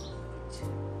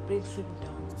breaks him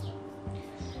down.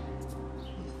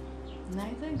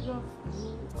 Neither you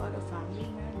are a family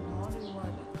man nor you are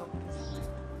a company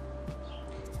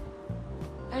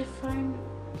man. I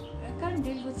can't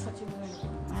deal with such a man.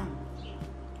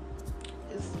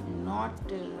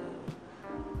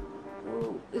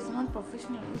 Is not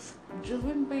professional. Is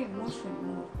driven by emotion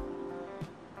more,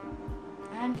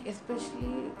 and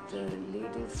especially the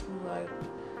ladies who are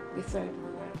beside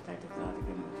her. That is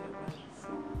Radhika and Vijay.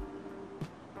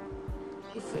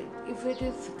 If it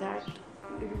is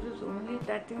only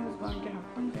that thing is going to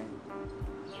happen, then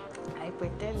I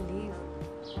better leave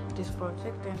this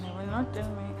project and I will not tell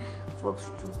my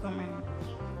folks to come and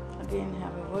again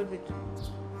have a word with you.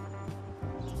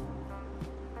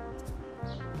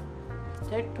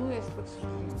 There are two aspects of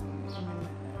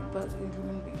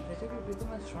human being. Whether you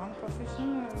become a strong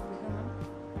professional or you become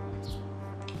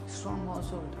a strong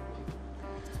householder.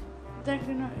 That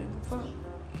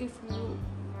if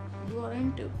you are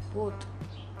into both.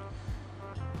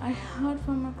 I heard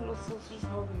from my close sources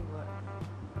how we were.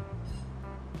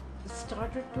 It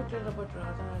started to tell about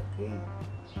Radha again.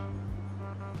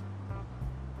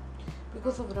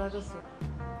 Because of Radha's sake.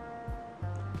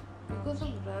 Because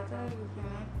of Radha, you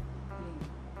cannot blame.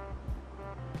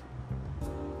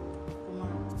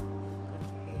 Kumar,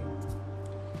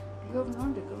 you have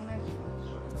not recognized me.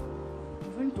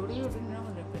 Even today you did not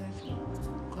recognize me.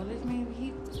 College में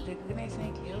भी recognize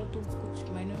नहीं किया और तुम कुछ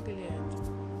महीनों के लिए आए थे.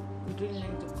 You didn't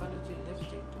like the college, you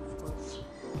left it, of course.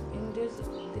 In this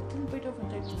little bit of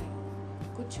that time,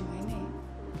 कुछ महीने,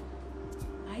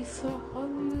 I saw how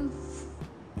you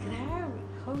grabbed,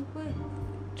 how you were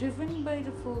driven by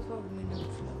the force of Minna's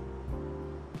love.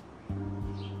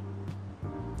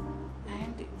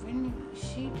 And when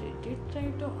she did try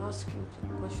to ask you the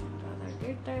question, Radha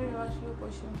did try to ask you a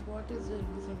question, what is the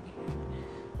reason behind it?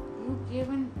 You gave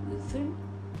an reason.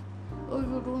 Oh,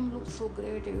 you don't look so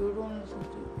great, you don't look so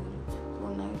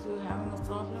nice, you're having a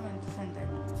problem and this and that.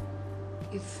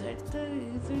 Is that the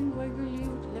reason why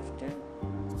you left her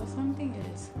or something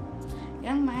else?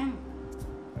 Young man,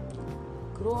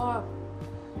 grow up.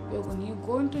 You're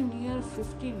going to near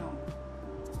 50 now.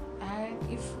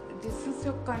 And if this is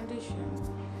your condition,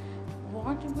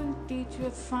 what will teach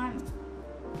your son to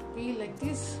be like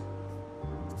this?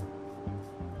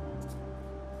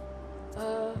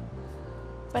 A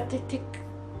pathetic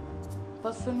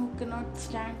person who cannot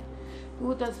stand who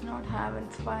does not have a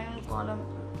spinal column.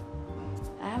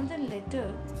 I have the letter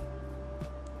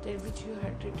that which you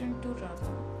had written to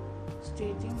Radha,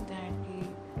 stating that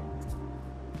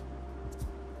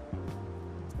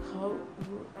how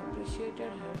you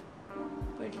appreciated her,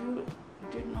 but you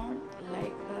did not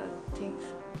like her things.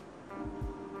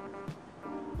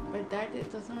 But that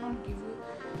does not give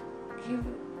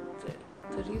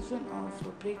the reason of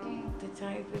breaking the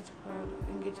tie with her,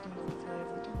 engagement with her,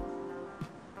 everything.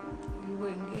 You were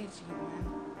engaged, and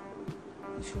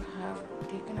you should have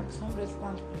taken up some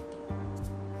responsibility.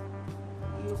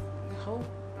 How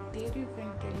dare you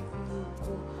can tell if you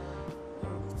go,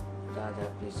 Radha,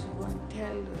 please go and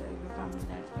tell your family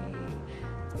that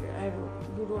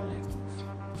you don't like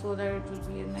this, so that it will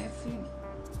be a nice scene.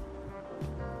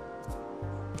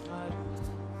 Or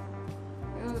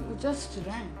you just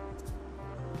ran,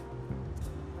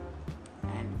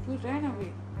 and you ran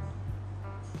away.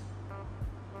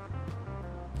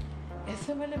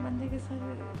 ऐसे वाले बंदे के साथ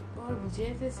और विजय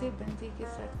जैसे बंदी के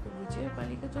साथ, विजय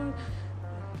पाली का तो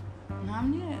नाम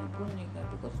नहीं है बोलने का,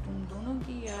 बिकॉज तुम दोनों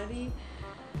की यारी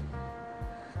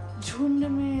झुंड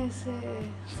में ऐसे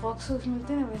फॉक्स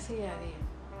मिलते ना, वैसे यारी है.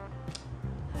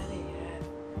 अरे यार,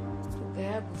 तो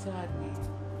गया दूसरा आदमी.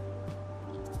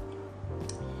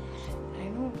 I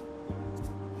know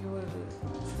your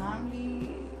family,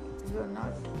 you are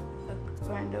not a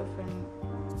kind of N,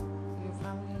 your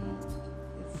family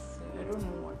is, I don't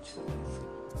know what should I से.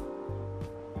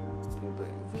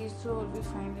 We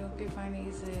find okay, fine, he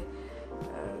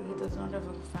does not have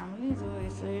a family, so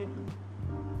ऐसे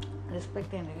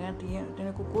respect है ना,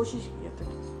 तेने को कोशिश किया था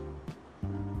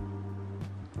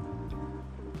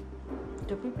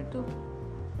तभी भी तो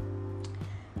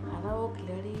हारा हुआ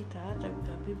खिलाड़ी था,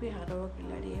 तभी भी हारा हुआ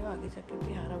खिलाड़ी है, आगे जाके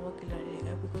भी हारा हुआ खिलाड़ी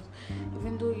रहेगा. Because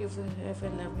even though you have a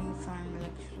loving son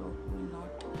like SHLOK, will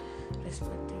not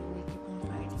respect it, will keep on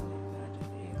fighting like that.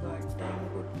 He got damn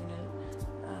good mineral.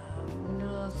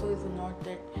 Mineral also is not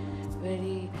that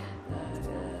very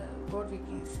what we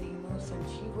can say innocent.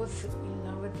 She was in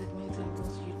love with me, so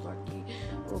she thought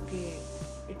okay,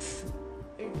 it's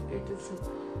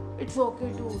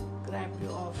okay to grab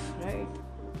you off, right?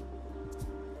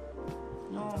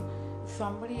 No,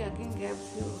 somebody again gives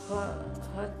you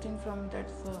her thing from that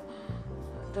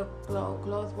the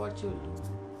clause, what you do.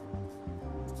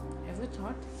 Have you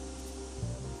thought?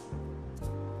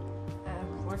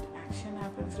 What action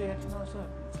happens, reaction also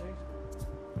happens, right?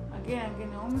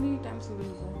 Again, how many times you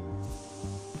will go?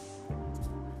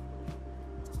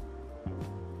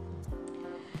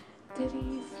 There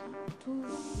is too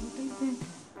intelligent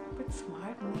but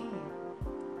smart नहीं.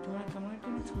 तुम्हारा community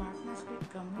में smartness की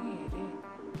कमी है रे.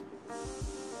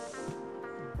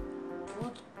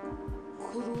 बहुत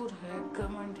गुरूर है,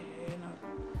 घमंड है ना,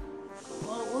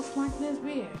 और वो स्मार्टनेस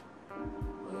भी है.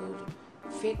 और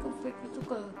फेक तो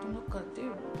तुम लोग करते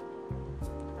हो,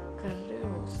 कर रहे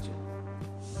हो स्टिल.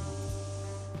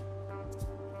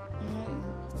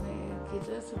 मैं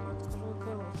किधर से बात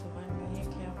करूँगा, वो सवाल नहीं है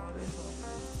क्या हो रहा है.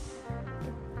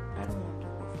 I don't want to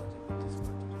go further with this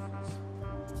particular phase.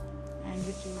 And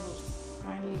which you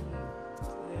finally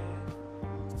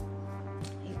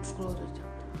let's close the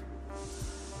chapter.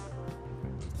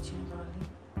 Chimbali,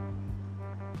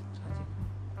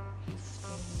 he's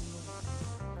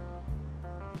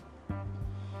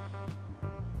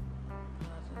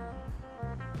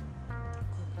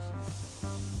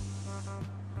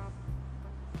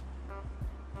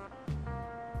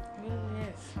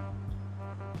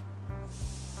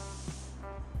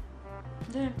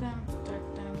That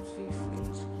times we feel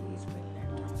he's been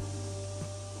let down.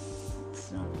 It's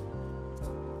not.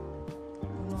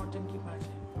 नौटंकी बात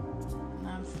है,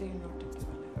 नाम से ही नौटंकी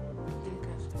वाला है, दिल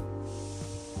का से.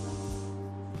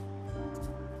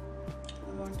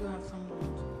 I want to have some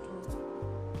to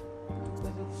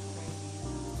better describe.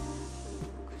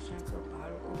 Krishna का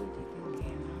बाल को भी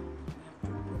देखेंगे ना. I have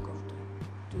to look after.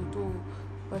 तो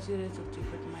बची रह सकती,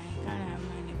 but मैं can't have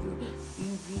my nephew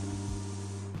being weak.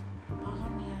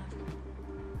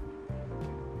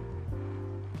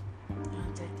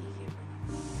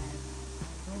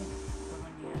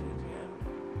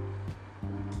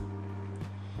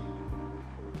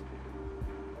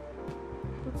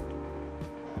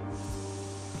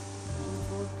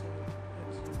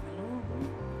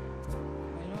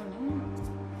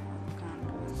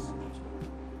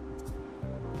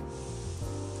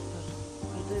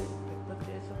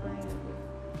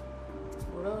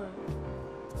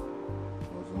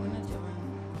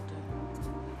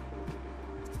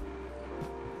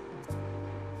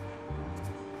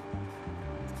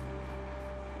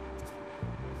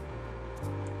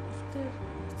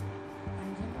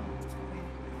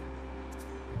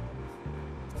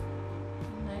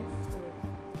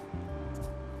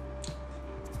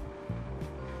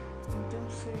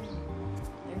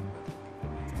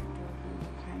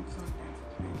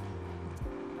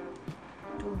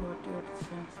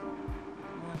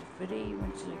 very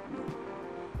much like me.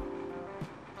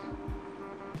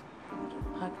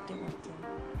 भागते भागते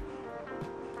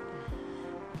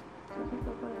कभी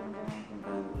कभार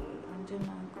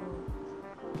अंजना को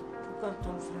पुकारता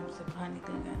हूँ फिल्म से बाहर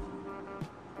निकल गया।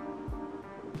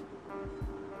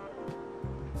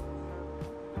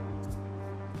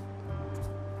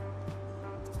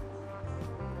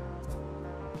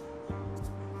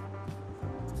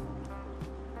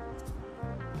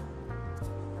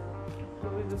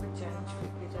 कभी चैलेंज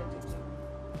फेंक के जाती थी।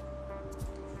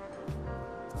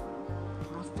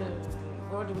 आफ्टर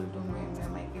गॉड विल डू मैं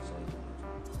मायके चली जाऊँगी।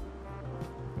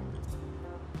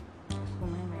 इसको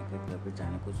मैं मायके कभी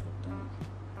जाने को छोड़ता नहीं।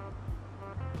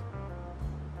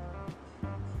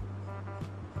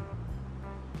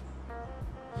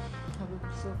 अभी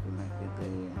गुस्से की मायके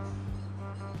गई है,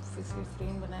 फिर से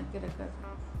फ्रेम बना के रखा था।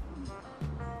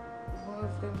 वो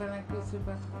फ्रेम बना के उसी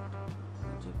बात करता हूँ।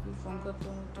 जब भी फ़ोन करता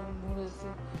हूँ तो मूड ऐसे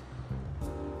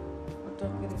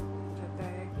उतर के रहता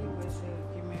है कि वैसे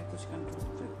कि मैं कुछ कंट्रोल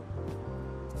करूँ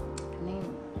नहीं।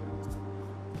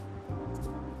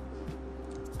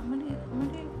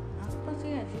 हमारे आसपास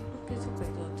ये अजीब लोग कैसे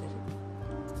पैदा होते हैं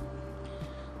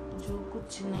जो कुछ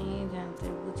नहीं जानते,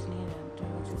 कुछ नहीं जानते,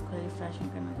 जो खाली फैशन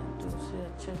करना जानते, उससे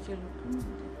अच्छे लोग नहीं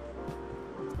होते।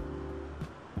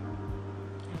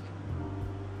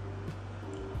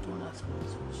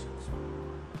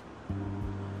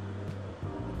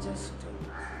 जस्ट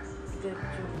इधर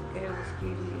जो है उसके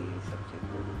लिए सबसे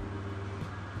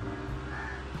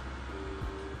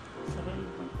सरल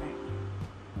बनता है।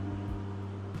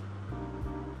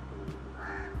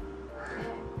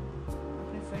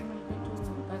 अपने फ्रेंड मिलकर तो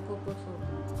बैको को सो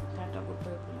टाटा को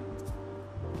पे बोला,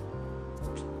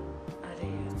 अरे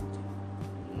यार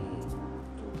ये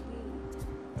तो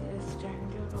तेरे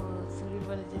स्टैंडर्ड और सिल्वर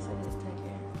वाले जैसा रहता है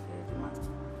क्या तेरे दिमाग?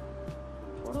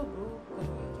 थोड़ा ग्रो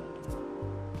करो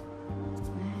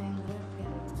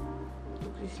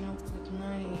कृष्णा को कितना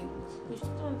ही कुछ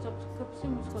तो जब कब से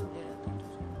मिस कॉल दे रहा था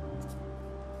तुझे।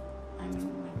 आई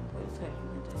मीन मैं कोई साइड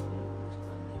में था इसलिए मिस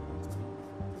कॉल नहीं पहुँच,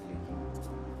 लेकिन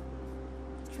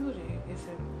क्यों रे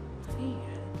ऐसे? अरे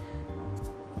यार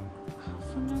हाफ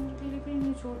एन आवर के लिए भी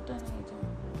नहीं छोड़ता नहीं था।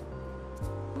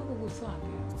 वो गुस्सा आ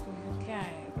गया कि क्या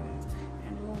है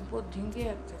एंड वो बहुत ढींगे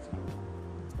हकते थे। मैं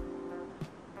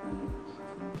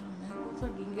कौन सा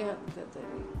ढींगे हकता था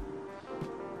रे?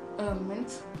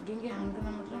 मीन्स ढींगे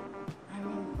हंगना मतलब आई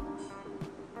मीन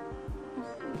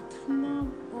इतना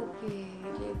ओके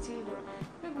लेट्सी लो।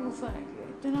 मैं गुस्सा आ गया,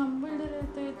 इतना अम्बल्ड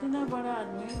रहता है, इतना बड़ा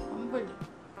आदमी अम्बल्ड।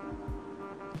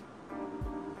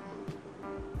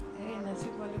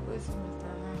 नसीब वाले को ऐसे मिलता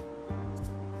है ना।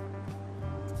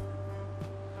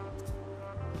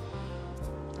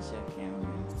 अच्छा क्या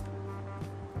मैं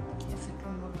ऐसे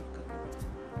क्यों बोल कर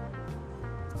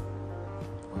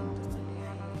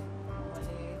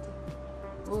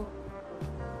वो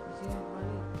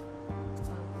वाली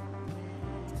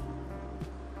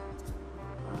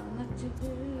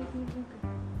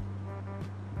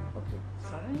ओके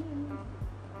सारे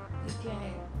ये क्या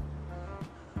है?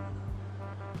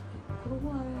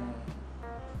 कुरुआ है,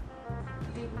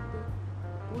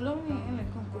 पुलाव नहीं है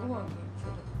लेकिन कुरुआ है।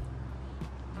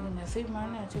 चलो नसीब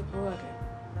माने अच्छे कुरुआ है।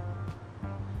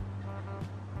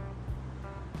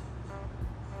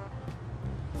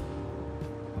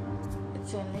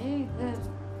 चले इधर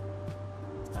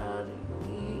और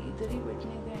ये इधर ही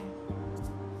बैठने गए।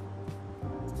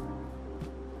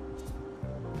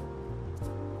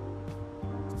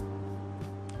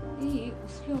 ये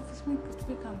उसके ऑफिस में कुछ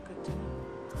भी काम करते हैं।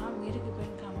 हाँ मेरे के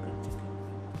बहन काम करते थे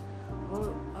और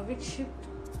अविक शिफ्ट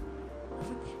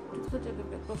दूसरी जगह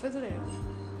पे प्रोफेसर है।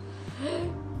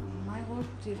 माय गॉड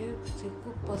तेरे को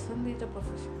पसंदीदा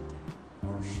प्रोफेशन था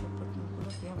और शपथ में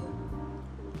पूरा क्या बोल।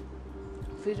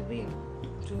 फिर भी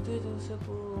चौथे दोस्तों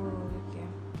को क्या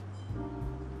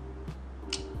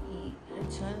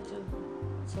चल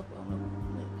सब हम लोग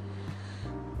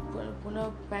पुनः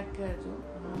पैक कर दो,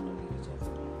 हम लोग लेके चलते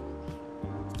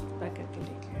पैक करके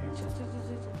लेके आए।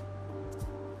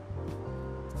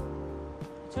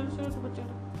 चलो तो बच्चों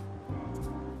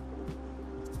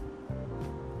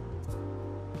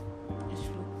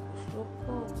श्लोक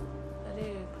को, अरे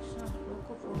कृष्णा श्लोक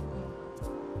को फोन करो,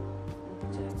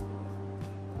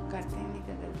 कात्यायनी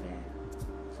का घर पे है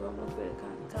तो हम लोग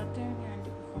कात्यायनी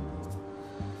आंटी को फोन करो।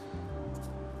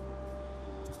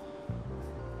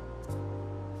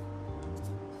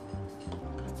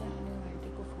 कात्यायनी आंटी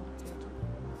को फोन किया था।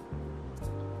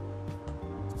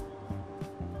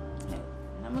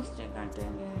 नमस्ते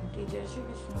कात्यायनी आंटी, जय श्री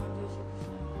कृष्ण।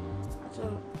 अच्छा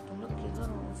तुम लोग किधर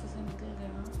हो? ऑफिस से निकल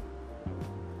गए हो?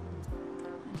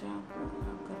 अच्छा आप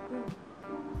घर पे हो?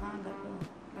 हाँ घर पे हो।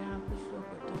 यहाँ कुछ लोग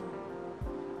बैठे हुए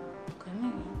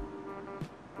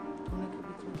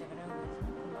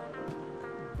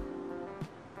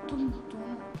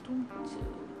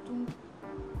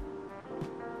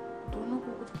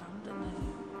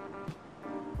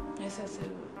अच्छा से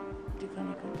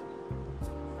दिखाने का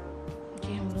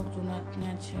कि हम लोग दोनों इतने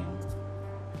अच्छे हैं।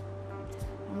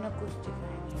 हमने कुछ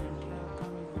दिखाया नहीं आंटी, आप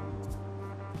कमी हो।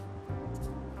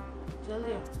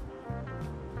 जल्दी आओ,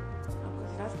 आपका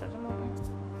क्लास खत्म हो गया,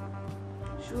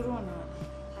 शुरू होने वाला।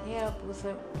 ये आप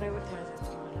सब प्राइवेट क्लास है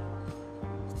तुम्हारा।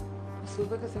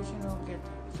 सुबह का सेशन हो गया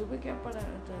था। सुबह क्या पढ़ा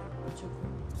था बच्चों को?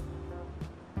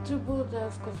 चुप बोल जाए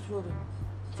उसका छोड़ो।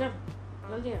 चल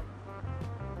जल्दी आ।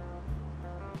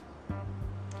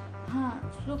 हाँ,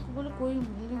 श्लोक को बोलो कोई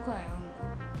मिलने को आया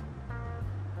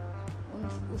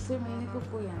उनको, उससे मिलने को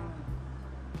कोई आया।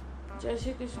 जय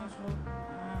श्री कृष्ण श्लोक।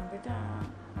 बेटा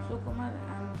Shlok Kumar,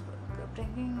 I am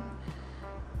bringing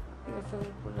your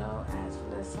favorite pulao as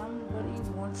well as somebody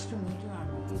wants to meet you,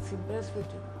 auntie. He's impressed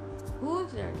with you. Who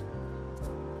is that?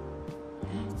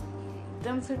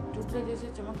 एकदम से टुकड़े जैसे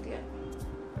चमक गया।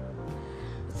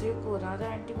 उसे को राधा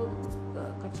आंटी को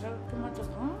कचरा के मत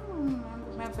रखो।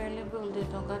 मैं पहले बोल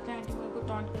देता हूँ, कहते हैं आंटी मेरे को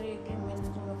टॉन्ट करिए कि मैंने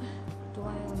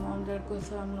तुम्हारे मॉम डैड को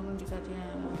ऐसा हम लोगों ने दिखाते हैं।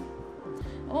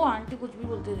 ओ आंटी कुछ भी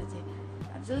बोलते रहते।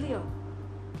 जल्दी आओ।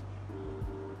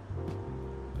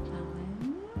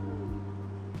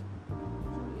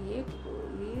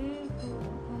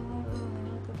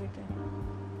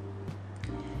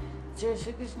 जय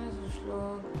श्री कृष्ण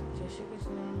श्लोक। जय श्री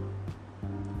कृष्ण।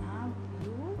 हाँ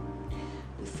you,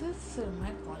 this is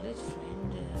my college friend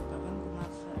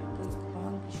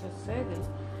Pawan Kishore Segal.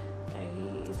 He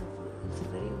is a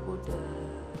very good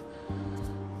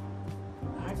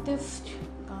artist,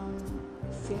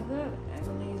 singer, and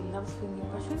he loves singing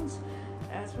questions,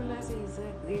 as well as he's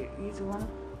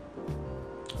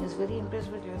very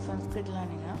impressed with your Sanskrit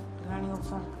learning of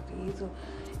Sanskrit.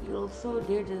 He also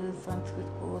did Sanskrit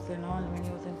course and all when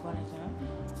he was in college,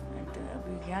 at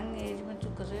a young age में जो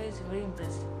कर रहा है, is very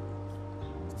impressed.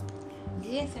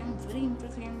 Yes, I'm very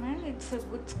impressed, man. It's a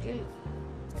good skill.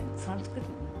 And Sanskrit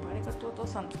पढ़ेगा तो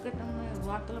संस्कृत में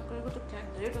वार्तालाप करेगा तो क्या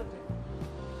ग्रेट होता है।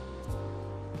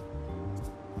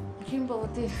 किम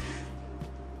भवति।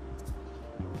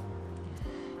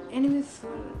 Anyways,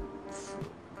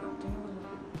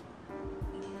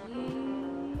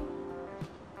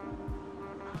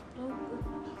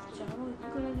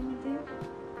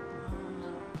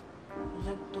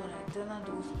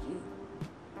 दोस्ती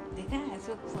देखा है,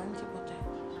 ऐसे फ्रेंडशिप होता है।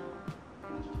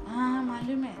 हाँ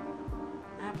मालूम है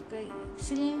आपका,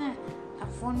 इसलिए ना आप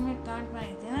फोन में कांट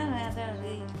मारी थी ना राधा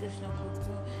कृष्ण को,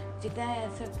 क्यों दिखाया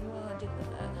ऐसा, क्यों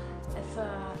ऐसा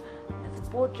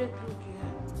पोर्ट्रेट क्यों किया।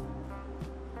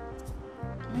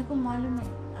 मेरे को मालूम है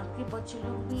आपके बच्चे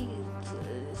लोग भी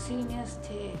सीनियर्स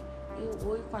थे,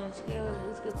 वही कॉलेज के,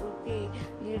 उसके ग्रुप के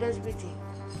लीडर्स भी थे।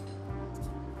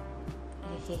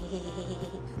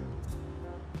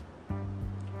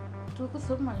 तो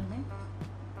सब मालूम है,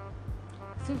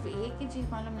 सिर्फ एक ही चीज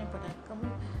मालूम नहीं पड़ा, कभी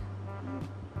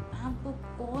आपको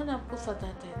कौन आपको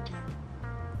सताता है इतना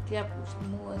कि आप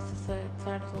मुँह ऐसे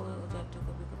सैड हो जाते हो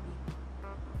कभी कभी।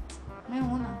 मैं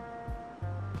हूँ ना,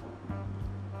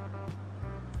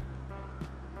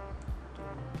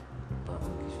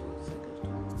 पवन किशोर Sehgal,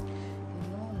 you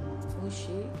know who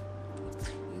she is,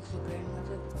 your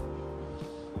grandmother,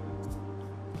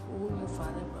 who your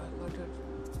father boycotted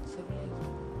several years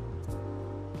ago.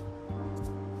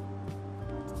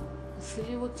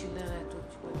 इसलिए वो चिल्ला रहा है तो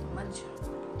मत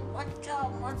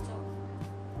जाओ।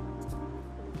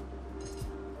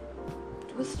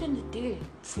 Twist in the tail, it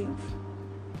seems.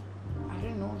 I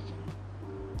don't know.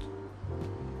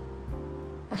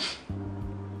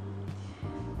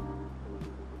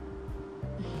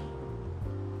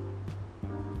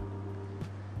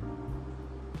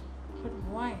 But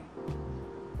why?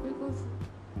 Because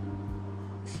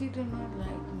she did not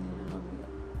like me.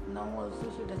 Now also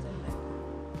she doesn't like me.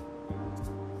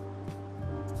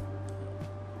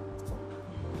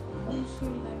 She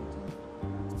liked him.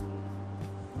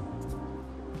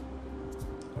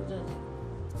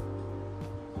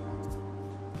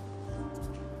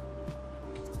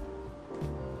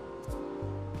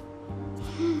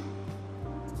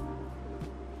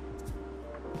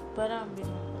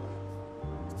 Parambika.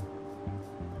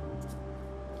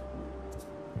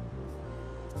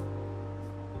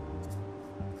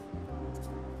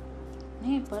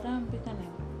 नहीं Parambika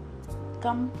नहीं,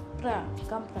 Kampra,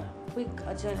 quick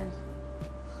adjournment.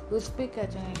 उस पे क्या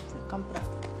जाए,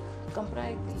 कंपरा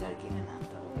एक लड़की का नाम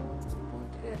था,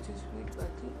 बहुत ही अच्छी स्वीट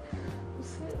बात थी।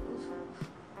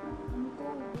 उनको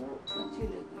वो अच्छी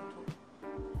लगी तो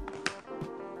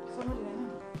समझ गए ना।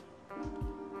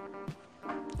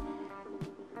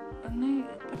 नहीं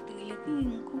लेकिन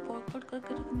इनको बॉयकॉट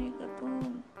करके रखने का तो,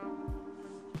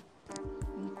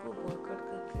 इनको बॉयकॉट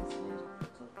करके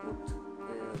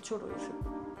छोड़ो इसे।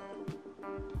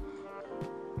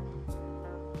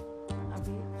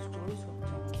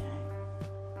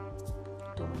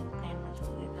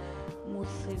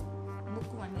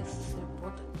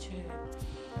 मुझे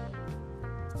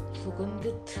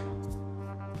सुगंधित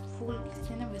फूल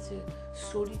किसने ना वैसे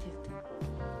स्टोरी देते हैं।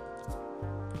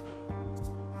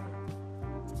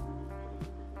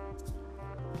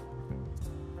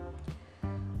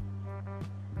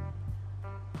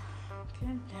 क्या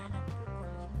ध्यान आपके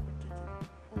कॉलेज में होते थे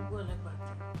वो अलग बात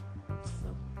है,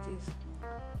 सब चीज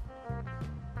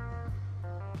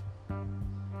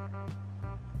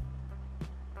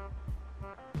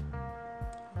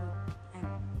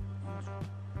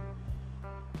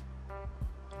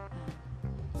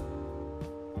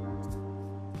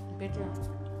बेटा।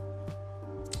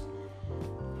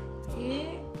 ये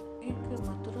एक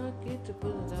मथुरा के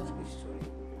त्रिपुरादास की स्टोरी,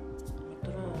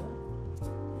 मथुरा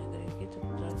नगर की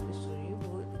त्रिपुरादास की स्टोरी।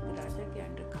 वो एक राजा के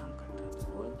अंडर काम करता था,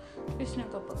 वो कृष्ण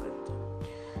का भक्त था।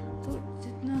 तो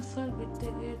जितना साल बीतते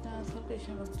गए उतना साल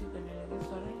कृष्ण भक्ति करने लगे,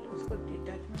 सारे उसको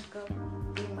डिटैचमेंट का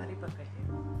बीमारी पकड़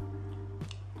लिया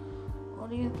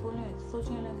और ये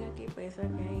सोचने लगा कि पैसा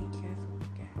क्या है, क्या है, सब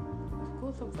क्या है,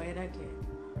 उसको सब वैराग्य है।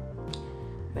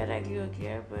 वैराग्य हो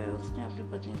गया। उसने अपनी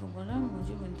पत्नी को बोला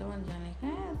मुझे वृंदावन जाने का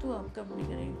है, तो आप कब नहीं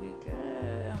करेंगे, क्या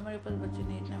हमारे पास बच्चे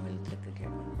नहीं इतना मिल सकते, क्या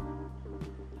करना।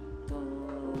 तो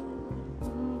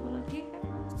उन्होंने बोला ठीक है,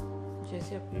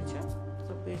 जैसे आपकी इच्छा।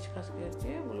 सब बेच खास करके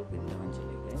वो लोग वृंदावन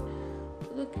चले गए।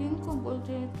 तो किंग को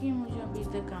बोलते हैं कि मुझे अभी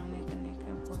इधर काम नहीं करने का,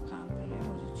 बहुत काम कर लिया,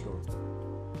 मुझे छोड़ दो।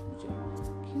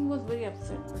 किंग वॉज वेरी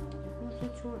अपसेट, मुझे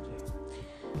छोड़ दिया।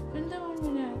 वृंदावन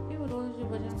में जाके वो रोज जो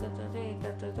भजन करता था, ये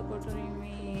करता था, कटोरी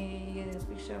में ये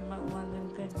भिक्षा मांगन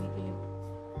करने के लिए,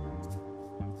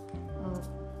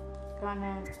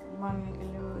 खाना मांगने के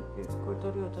लिए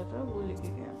कटोरी होता था, वो लेके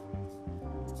गया।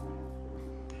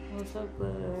 वो सब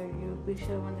ये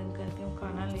भिक्षा मांगन करके वो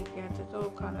खाना लेके आते थे और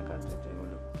खाना खाते थे वो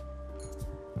लोग।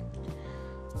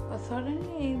 और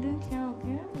सडनली एक दिन क्या हो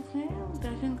गया, उसने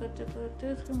दर्शन करते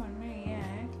करते उसके मन में ये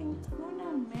आया कि क्यों ना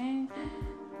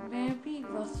मैं भी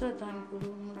वस्त्र दान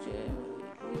करूँ। मुझे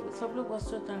सब लोग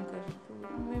वस्त्र दान कर रहे, तो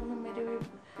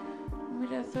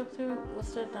मेरा सबसे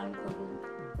वस्त्र दान करूँ।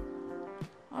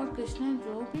 और कृष्ण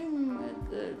जो भी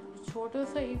छोटा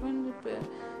सा इवन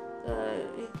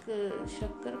एक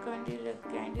शक्कर कैंडी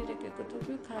रखे तो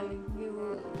भी खा लेंगे। वो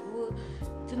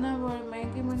इतना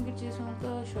महंगी चीज़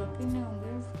उनका शौकीन नहीं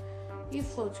होंगे। ये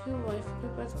सोच के वो वाइफ के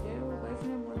पास गए। वो वाइफ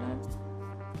ने बोला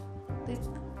देख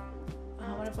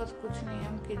हमारे पास कुछ नहीं,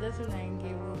 हम किधर से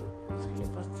लाएंगे वो उसके लिए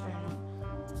वस्त्र है।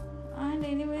 एंड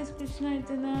एनीवेज कृष्णा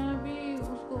इतना भी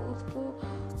उसको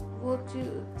वो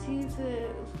चीज़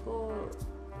उसको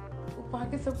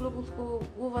पाके सब लोग उसको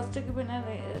वो वस्त्र के बिना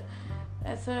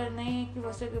ऐसा नहीं है कि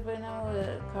वस्त्र के बिना वो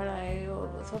खड़ा है।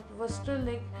 और सब वस्त्र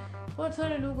बहुत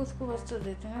सारे लोग उसको वस्त्र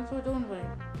देते हैं, सो डोंट वरी।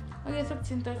 और ये सब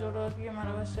चिंता छोड़ो कि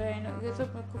हमारा वस्त्र है ना, ये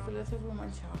सब मेरे को फिलोसफी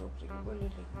मन छाड़ो बोले।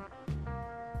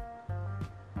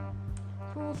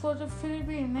 तो सोचो फिर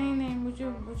भी नहीं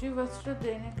मुझे वस्त्र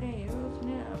देने का ही है।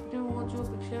 उसने अपने वो जो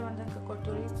भिक्षा बंधन का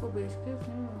कटोरी को बेच के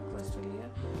उसने वस्त्र लिया,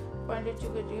 पंडित जी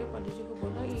को दिया। पंडित जी को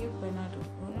बोला ये पहना दो।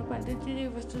 उन्होंने पंडित जी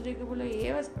वस्त्र दे के बोला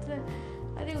ये वस्त्र,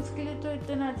 अरे उसके लिए तो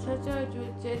इतना अच्छा जो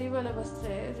चेरी वाला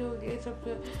वस्त्र है, जो ये सब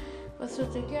वस्त्र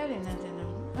से क्या लेना देना।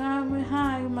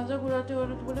 हाँ मजाक उड़ाते हो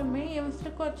तो बोला मैं ये वस्त्र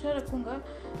को अच्छा रखूँगा,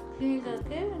 क्लीन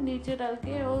करके नीचे डाल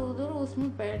के, और उधर उसमें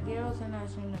बैठ गया, उसे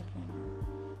नाचने लग गया।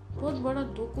 बहुत बड़ा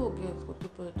दुख हो गया उसको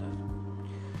त्रिपुरादास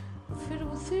को। फिर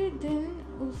उसी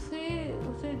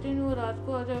दिन वो रात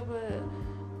को जब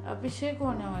अभिषेक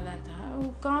होने वाला था, वो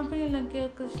कांपने लग गया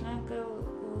कृष्णा का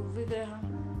विग्रह।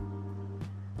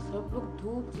 सब लोग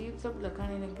धूप दीप सब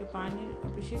लगाने लगे, पानी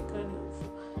अभिषेक करने,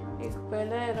 एक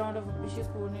पहला राउंड ऑफ अभिषेक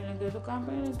होने लगे तो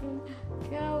कांपने लगे।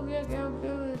 क्या हो गया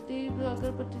दीप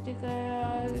अगरबत्ती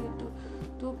दिखाया,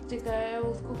 धूप दिखाया,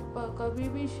 उसको कभी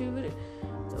भी शिविर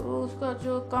उसका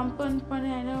जो कंपन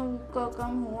है ना उसका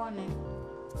कम हुआ नहीं,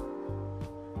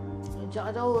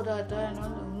 ज़्यादा हो रहा था ना।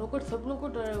 सब लोग को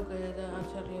डर हो गया था।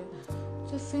 आचार्य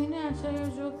जो सीनियर आचार्य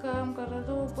जो काम कर रहा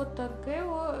था वो बहुत थक गए।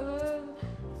 वो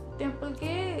टेम्पल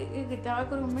के एक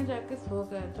डार्क रूम में जाके सो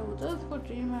गया था। उधर उसको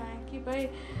ड्रीम आया कि भाई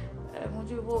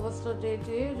मुझे वो वस्त्र दे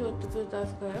दिए जो त्रिपुरादास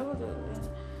का है।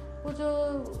 वो जो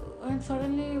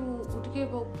सडनली वो उठ के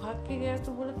वो भाग के गया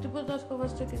तो बोला त्रिपुरादास का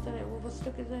वस्त्र किधर है, वो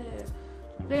वस्त्र किधर है,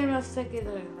 प्लेन वस्त्र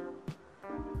किधर है।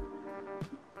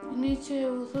 नीचे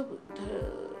वो सब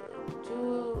जो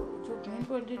मेन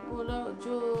पंडित बोला,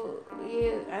 जो ये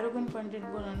एरोगेंट पंडित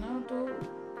बोला ना, तो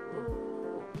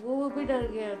वो भी डर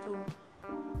गया।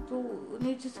 तो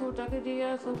नीचे से उठा के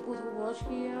दिया, सब उसको वॉश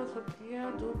किया, सब किया,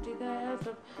 दूध दिखाया,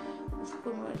 सब उसको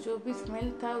जो भी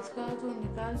स्मेल था उसका जो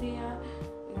निकाल दिया,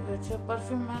 अच्छा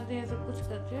परफ्यूम मार दिया, सब कुछ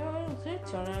कर दिया और उसे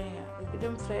चढ़ाया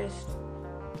एकदम फ्रेश।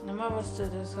 नमा वस्त्र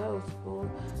जैसा उसको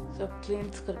सब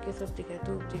क्लींस करके सब जगह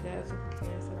धूप जगह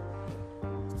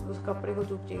सब उस कपड़े को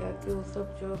धूप जगह कि वो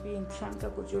सब जो भी इंसान का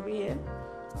कुछ जो भी है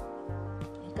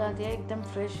का दिया एकदम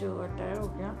फ्रेश वाटर हो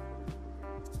गया।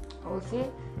 उसे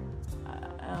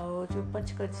वो जो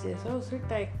पंचकच जैसा उसे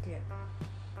टाइट किया।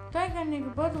 टाइट करने के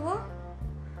बाद वो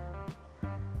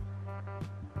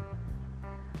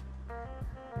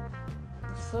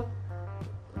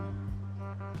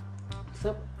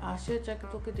सब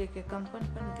आश्चर्यचकित होकर देखे, कंपन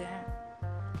बन गए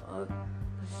और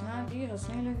कृष्णा जी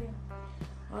हंसने लगे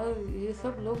और ये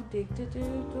सब लोग देखते थे।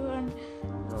 तो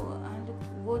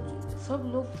वो सब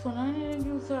लोग सुनाने लगे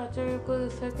उसे आचार्य को,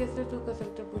 ऐसा कैसे तो कर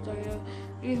सकते, पूछा गया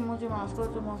प्लीज मुझे माफ कर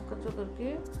दो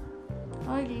करके।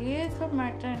 और ये सब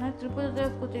मैटर है ना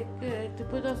त्रिपुरादास को देख के,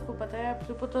 त्रिपुरादास को पता है,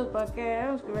 त्रिपुरादास भाग्य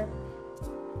है उसके बाद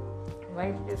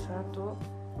वाइफ के साथ, तो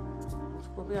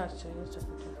उसको भी आश्चर्यचकित हो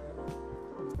गया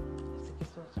ऐसे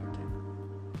कैसे हो सकता है।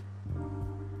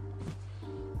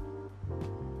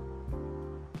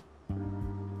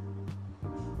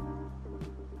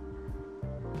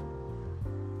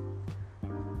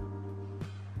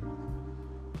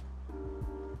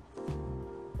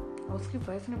 उसकी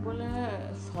वाइफ ने बोला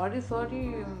सॉरी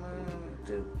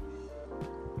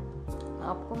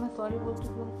आपको मैं सॉरी बोलती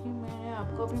हूँ कि मैं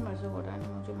आपका भी मजा हो रहा है,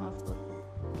 मुझे माफ कर दो।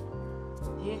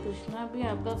 ये कृष्णा भी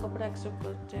आपका कपड़ा एक्सेप्ट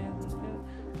करते हैं,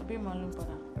 अभी मालूम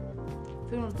पड़ा।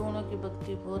 फिर उन दोनों की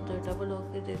भक्ति बहुत डबल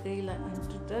होके दे गई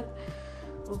अंत तक।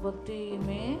 वो भक्ति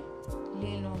में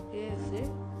लीन होके से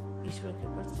ईश्वर के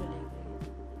पास चले गए।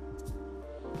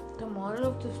 तो मॉरल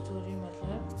ऑफ द स्टोरी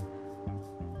मतलब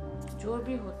जो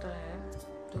भी होता है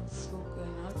तो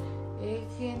कहना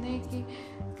एक ये नहीं कि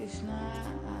कृष्णा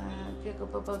के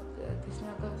पापा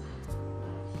कृष्णा का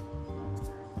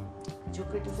जो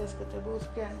क्रिटिसाइज करते हैं वो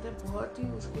उसके अंदर बहुत ही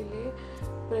उसके लिए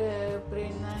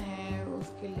प्रेरणा है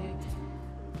उसके लिए।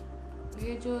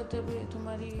 ये जो तभी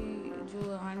तुम्हारी जो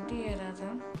आंटी है राजा,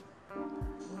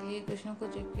 ये कृष्णा को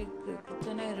देख के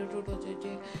कितना इरिटेट होते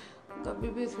थे, कभी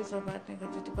भी उसके साथ बात नहीं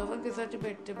करती थी, पापा के साथ ही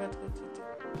बैठते बात करती थी।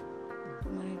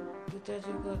 तुम्हारे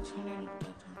पिताजी को अच्छा नहीं लगता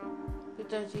था।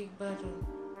 पिताजी एक बार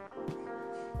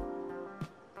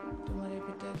तुम्हारे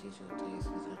पिताजी जो थे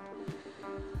इसके साथ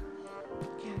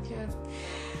क्या क्या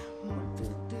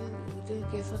दिल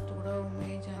कैसा तोड़ा वो मैं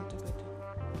ही जानती बेटा,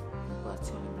 उनको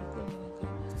अच्छा नहीं बिल्कुल नहीं लगा।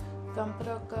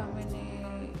 कंपरा का मैंने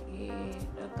ये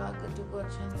कागज को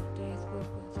अच्छा नहीं लगता, इसको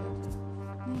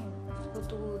नहीं, उसको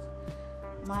तो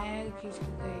माया खींच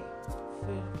के गई।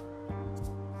 फिर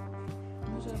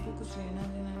मुझे अभी कुछ लेना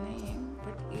देना नहीं है,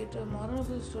 बट ये तो moral of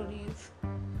the story is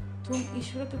तुम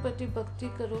ईश्वर के प्रति भक्ति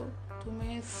करो,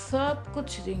 तुम्हें सब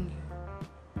कुछ देंगे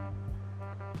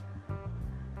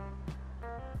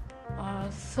और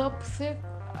सब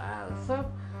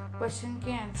क्वेश्चन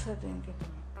के आंसर देंगे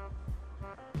तुम्हें।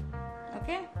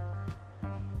 ओके,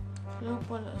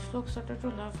 श्लोक started to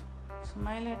laugh,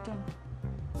 smile at him.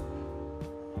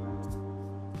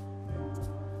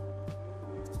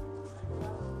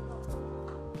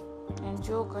 And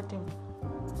joke at him.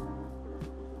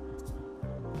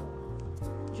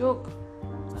 Joke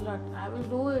a lot. I will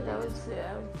do it. I will say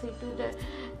to that.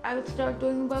 I will start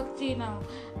doing bhakti now.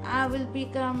 I will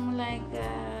become like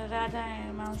Radha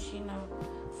and Maushi now.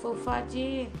 Fufaji.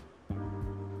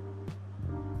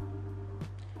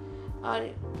 और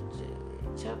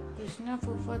जब कृष्णा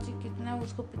फूफा जी कितना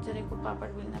उसको बेचारे को पापड़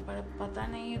बेलना पड़ा पता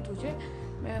नहीं है तुझे,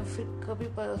 मैं फिर कभी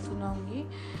सुनाऊंगी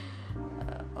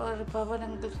और पवन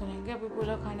अंकल सुनेंगे। अभी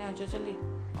पूरा खाने आ जाओ चलिए।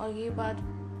 और ये बात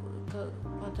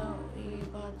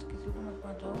किसी को मत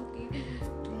बताओ कि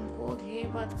तुमको ये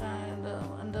बात का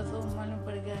अंदाजा मालूम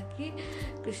पड़ गया कि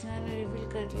कृष्णा ने रिवील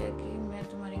कर दिया कि मैं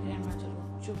तुम्हारी ग्रैंड मास्टर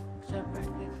हूँ। चुपचाप बैठ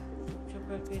के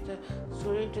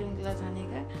स्टोरी टेलिंग क्लास आने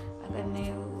का, अगर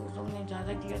नहीं तुमने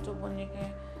ज़्यादा किया तो बोलने के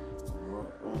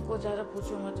उनको ज़्यादा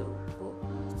पूछो मत,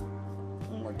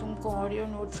 तुमको ऑडियो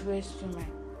नोट्स भेज दूँ मैं,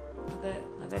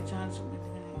 अगर चांस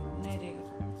नहीं रहेगा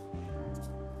तो।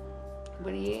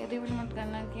 बट ये रिवील मत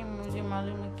करना कि मुझे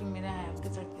मालूम है कि मेरा है आपके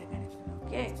साथ क्या कनेक्शन।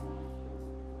 ओके,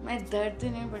 मैं डरती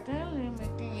नहीं बेटा,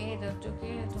 लेकिन ये डरती कि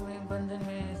तुम्हें बंधन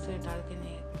में से डाल के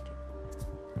नहीं रखती।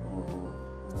 वो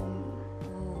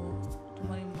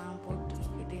तुम्हारी माँ बहुत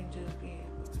डेंजर भी है।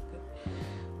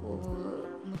 वो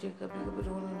मुझे कभी कभी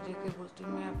रोल में देख के बोलती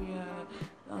मैं अभी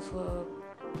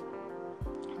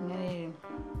मेरे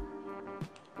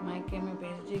मायके में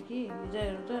भेज देगी इधर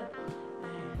उधर,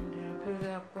 एंड फिर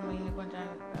आपको मिलने को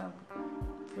जाना।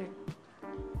 फिर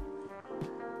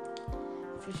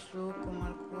श्लोक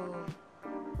कुमार को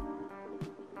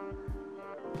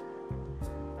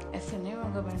ऐसे नहीं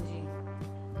होगा बहन जी,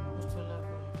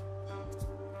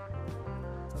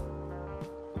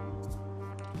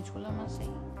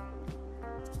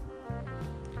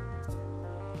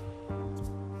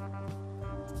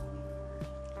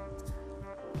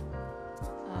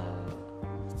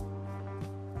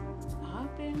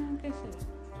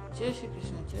 जय श्री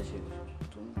कृष्ण, जय श्री कृष्ण।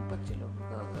 तुम बच्चे लोगों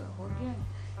का हो गया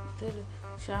इधर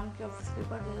शाम के ऑफिस के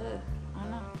बाद इधर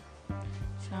आना।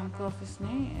 शाम का ऑफिस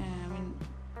नहीं, आई मीन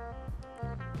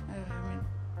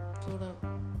थोड़ा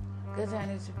घर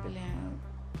जाने से पहले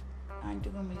आंटी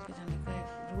को मिल के जाने का एक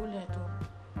रूल है, तो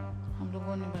हम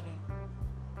लोगों ने भरे।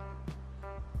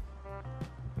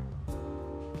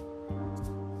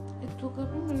 तो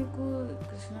कभी मेरे को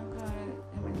कृष्णा का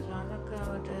राधा का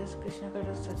ड्रेस, कृष्णा का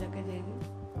ड्रेस सजा के देगी,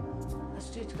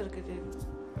 स्टिच करके देगी।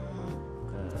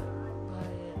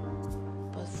 भाई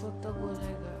बस वक्त तक हो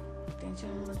जाएगा,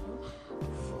 टेंशन मत लो।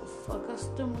 फोकस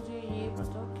तो मुझे ये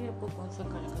बताओ कि आपको कौन सा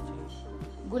कलर का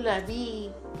चाहिए। गुलाबी,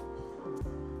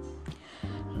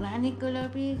 रानी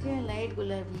गुलाबी क्या लाइट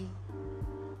गुलाबी?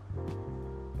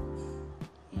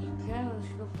 ये क्या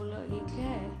उसको बोला, ये क्या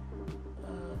है?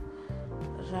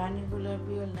 रानी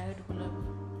गुलाबी और लाइट गुलाबी।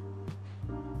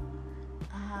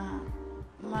 हाँ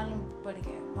मालूम पड़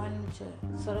गया, मालूम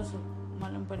चल सरस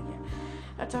मालूम पड़ गया।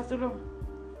 अच्छा चलो,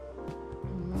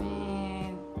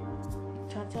 मैं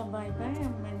चाचा बाय बाय,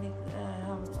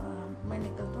 मैं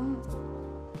निकलता हूँ।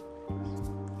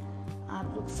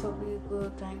 आप लोग सभी को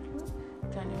थैंक यू,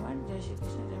 धन्यवाद। जय श्री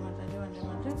कृष्ण, जय माता दी, वंदे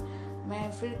मातरम।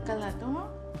 मैं फिर कल आता हूँ,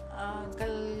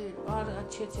 कल और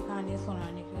अच्छी अच्छी कहानियाँ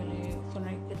सुनाने के लिए,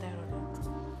 सुनाने के तैयार हो जाए।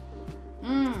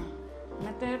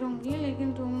 मैं तैयार होंगी,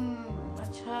 लेकिन तुम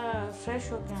अच्छा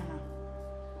फ्रेश हो के आना।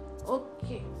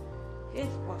 ओके,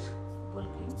 यस बॉस बोल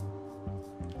के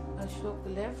Ashok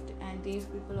left, and these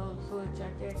people also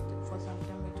chatted for some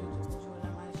time with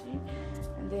Jolamashi,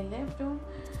 and they left home.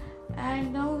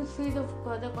 And now we see the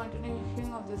further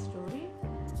continuation of this story.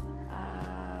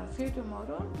 See you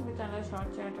tomorrow with another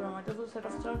short chat or another set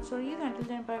of short stories. Until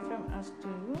then, bye from us to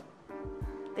you.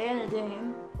 Tell Jai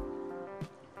Hind.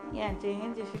 Yeah, Jai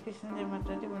Hind, Jai Shri Krishna, Jai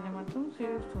Mata Di, Vande Mataram. See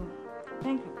you soon.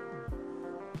 Thank you.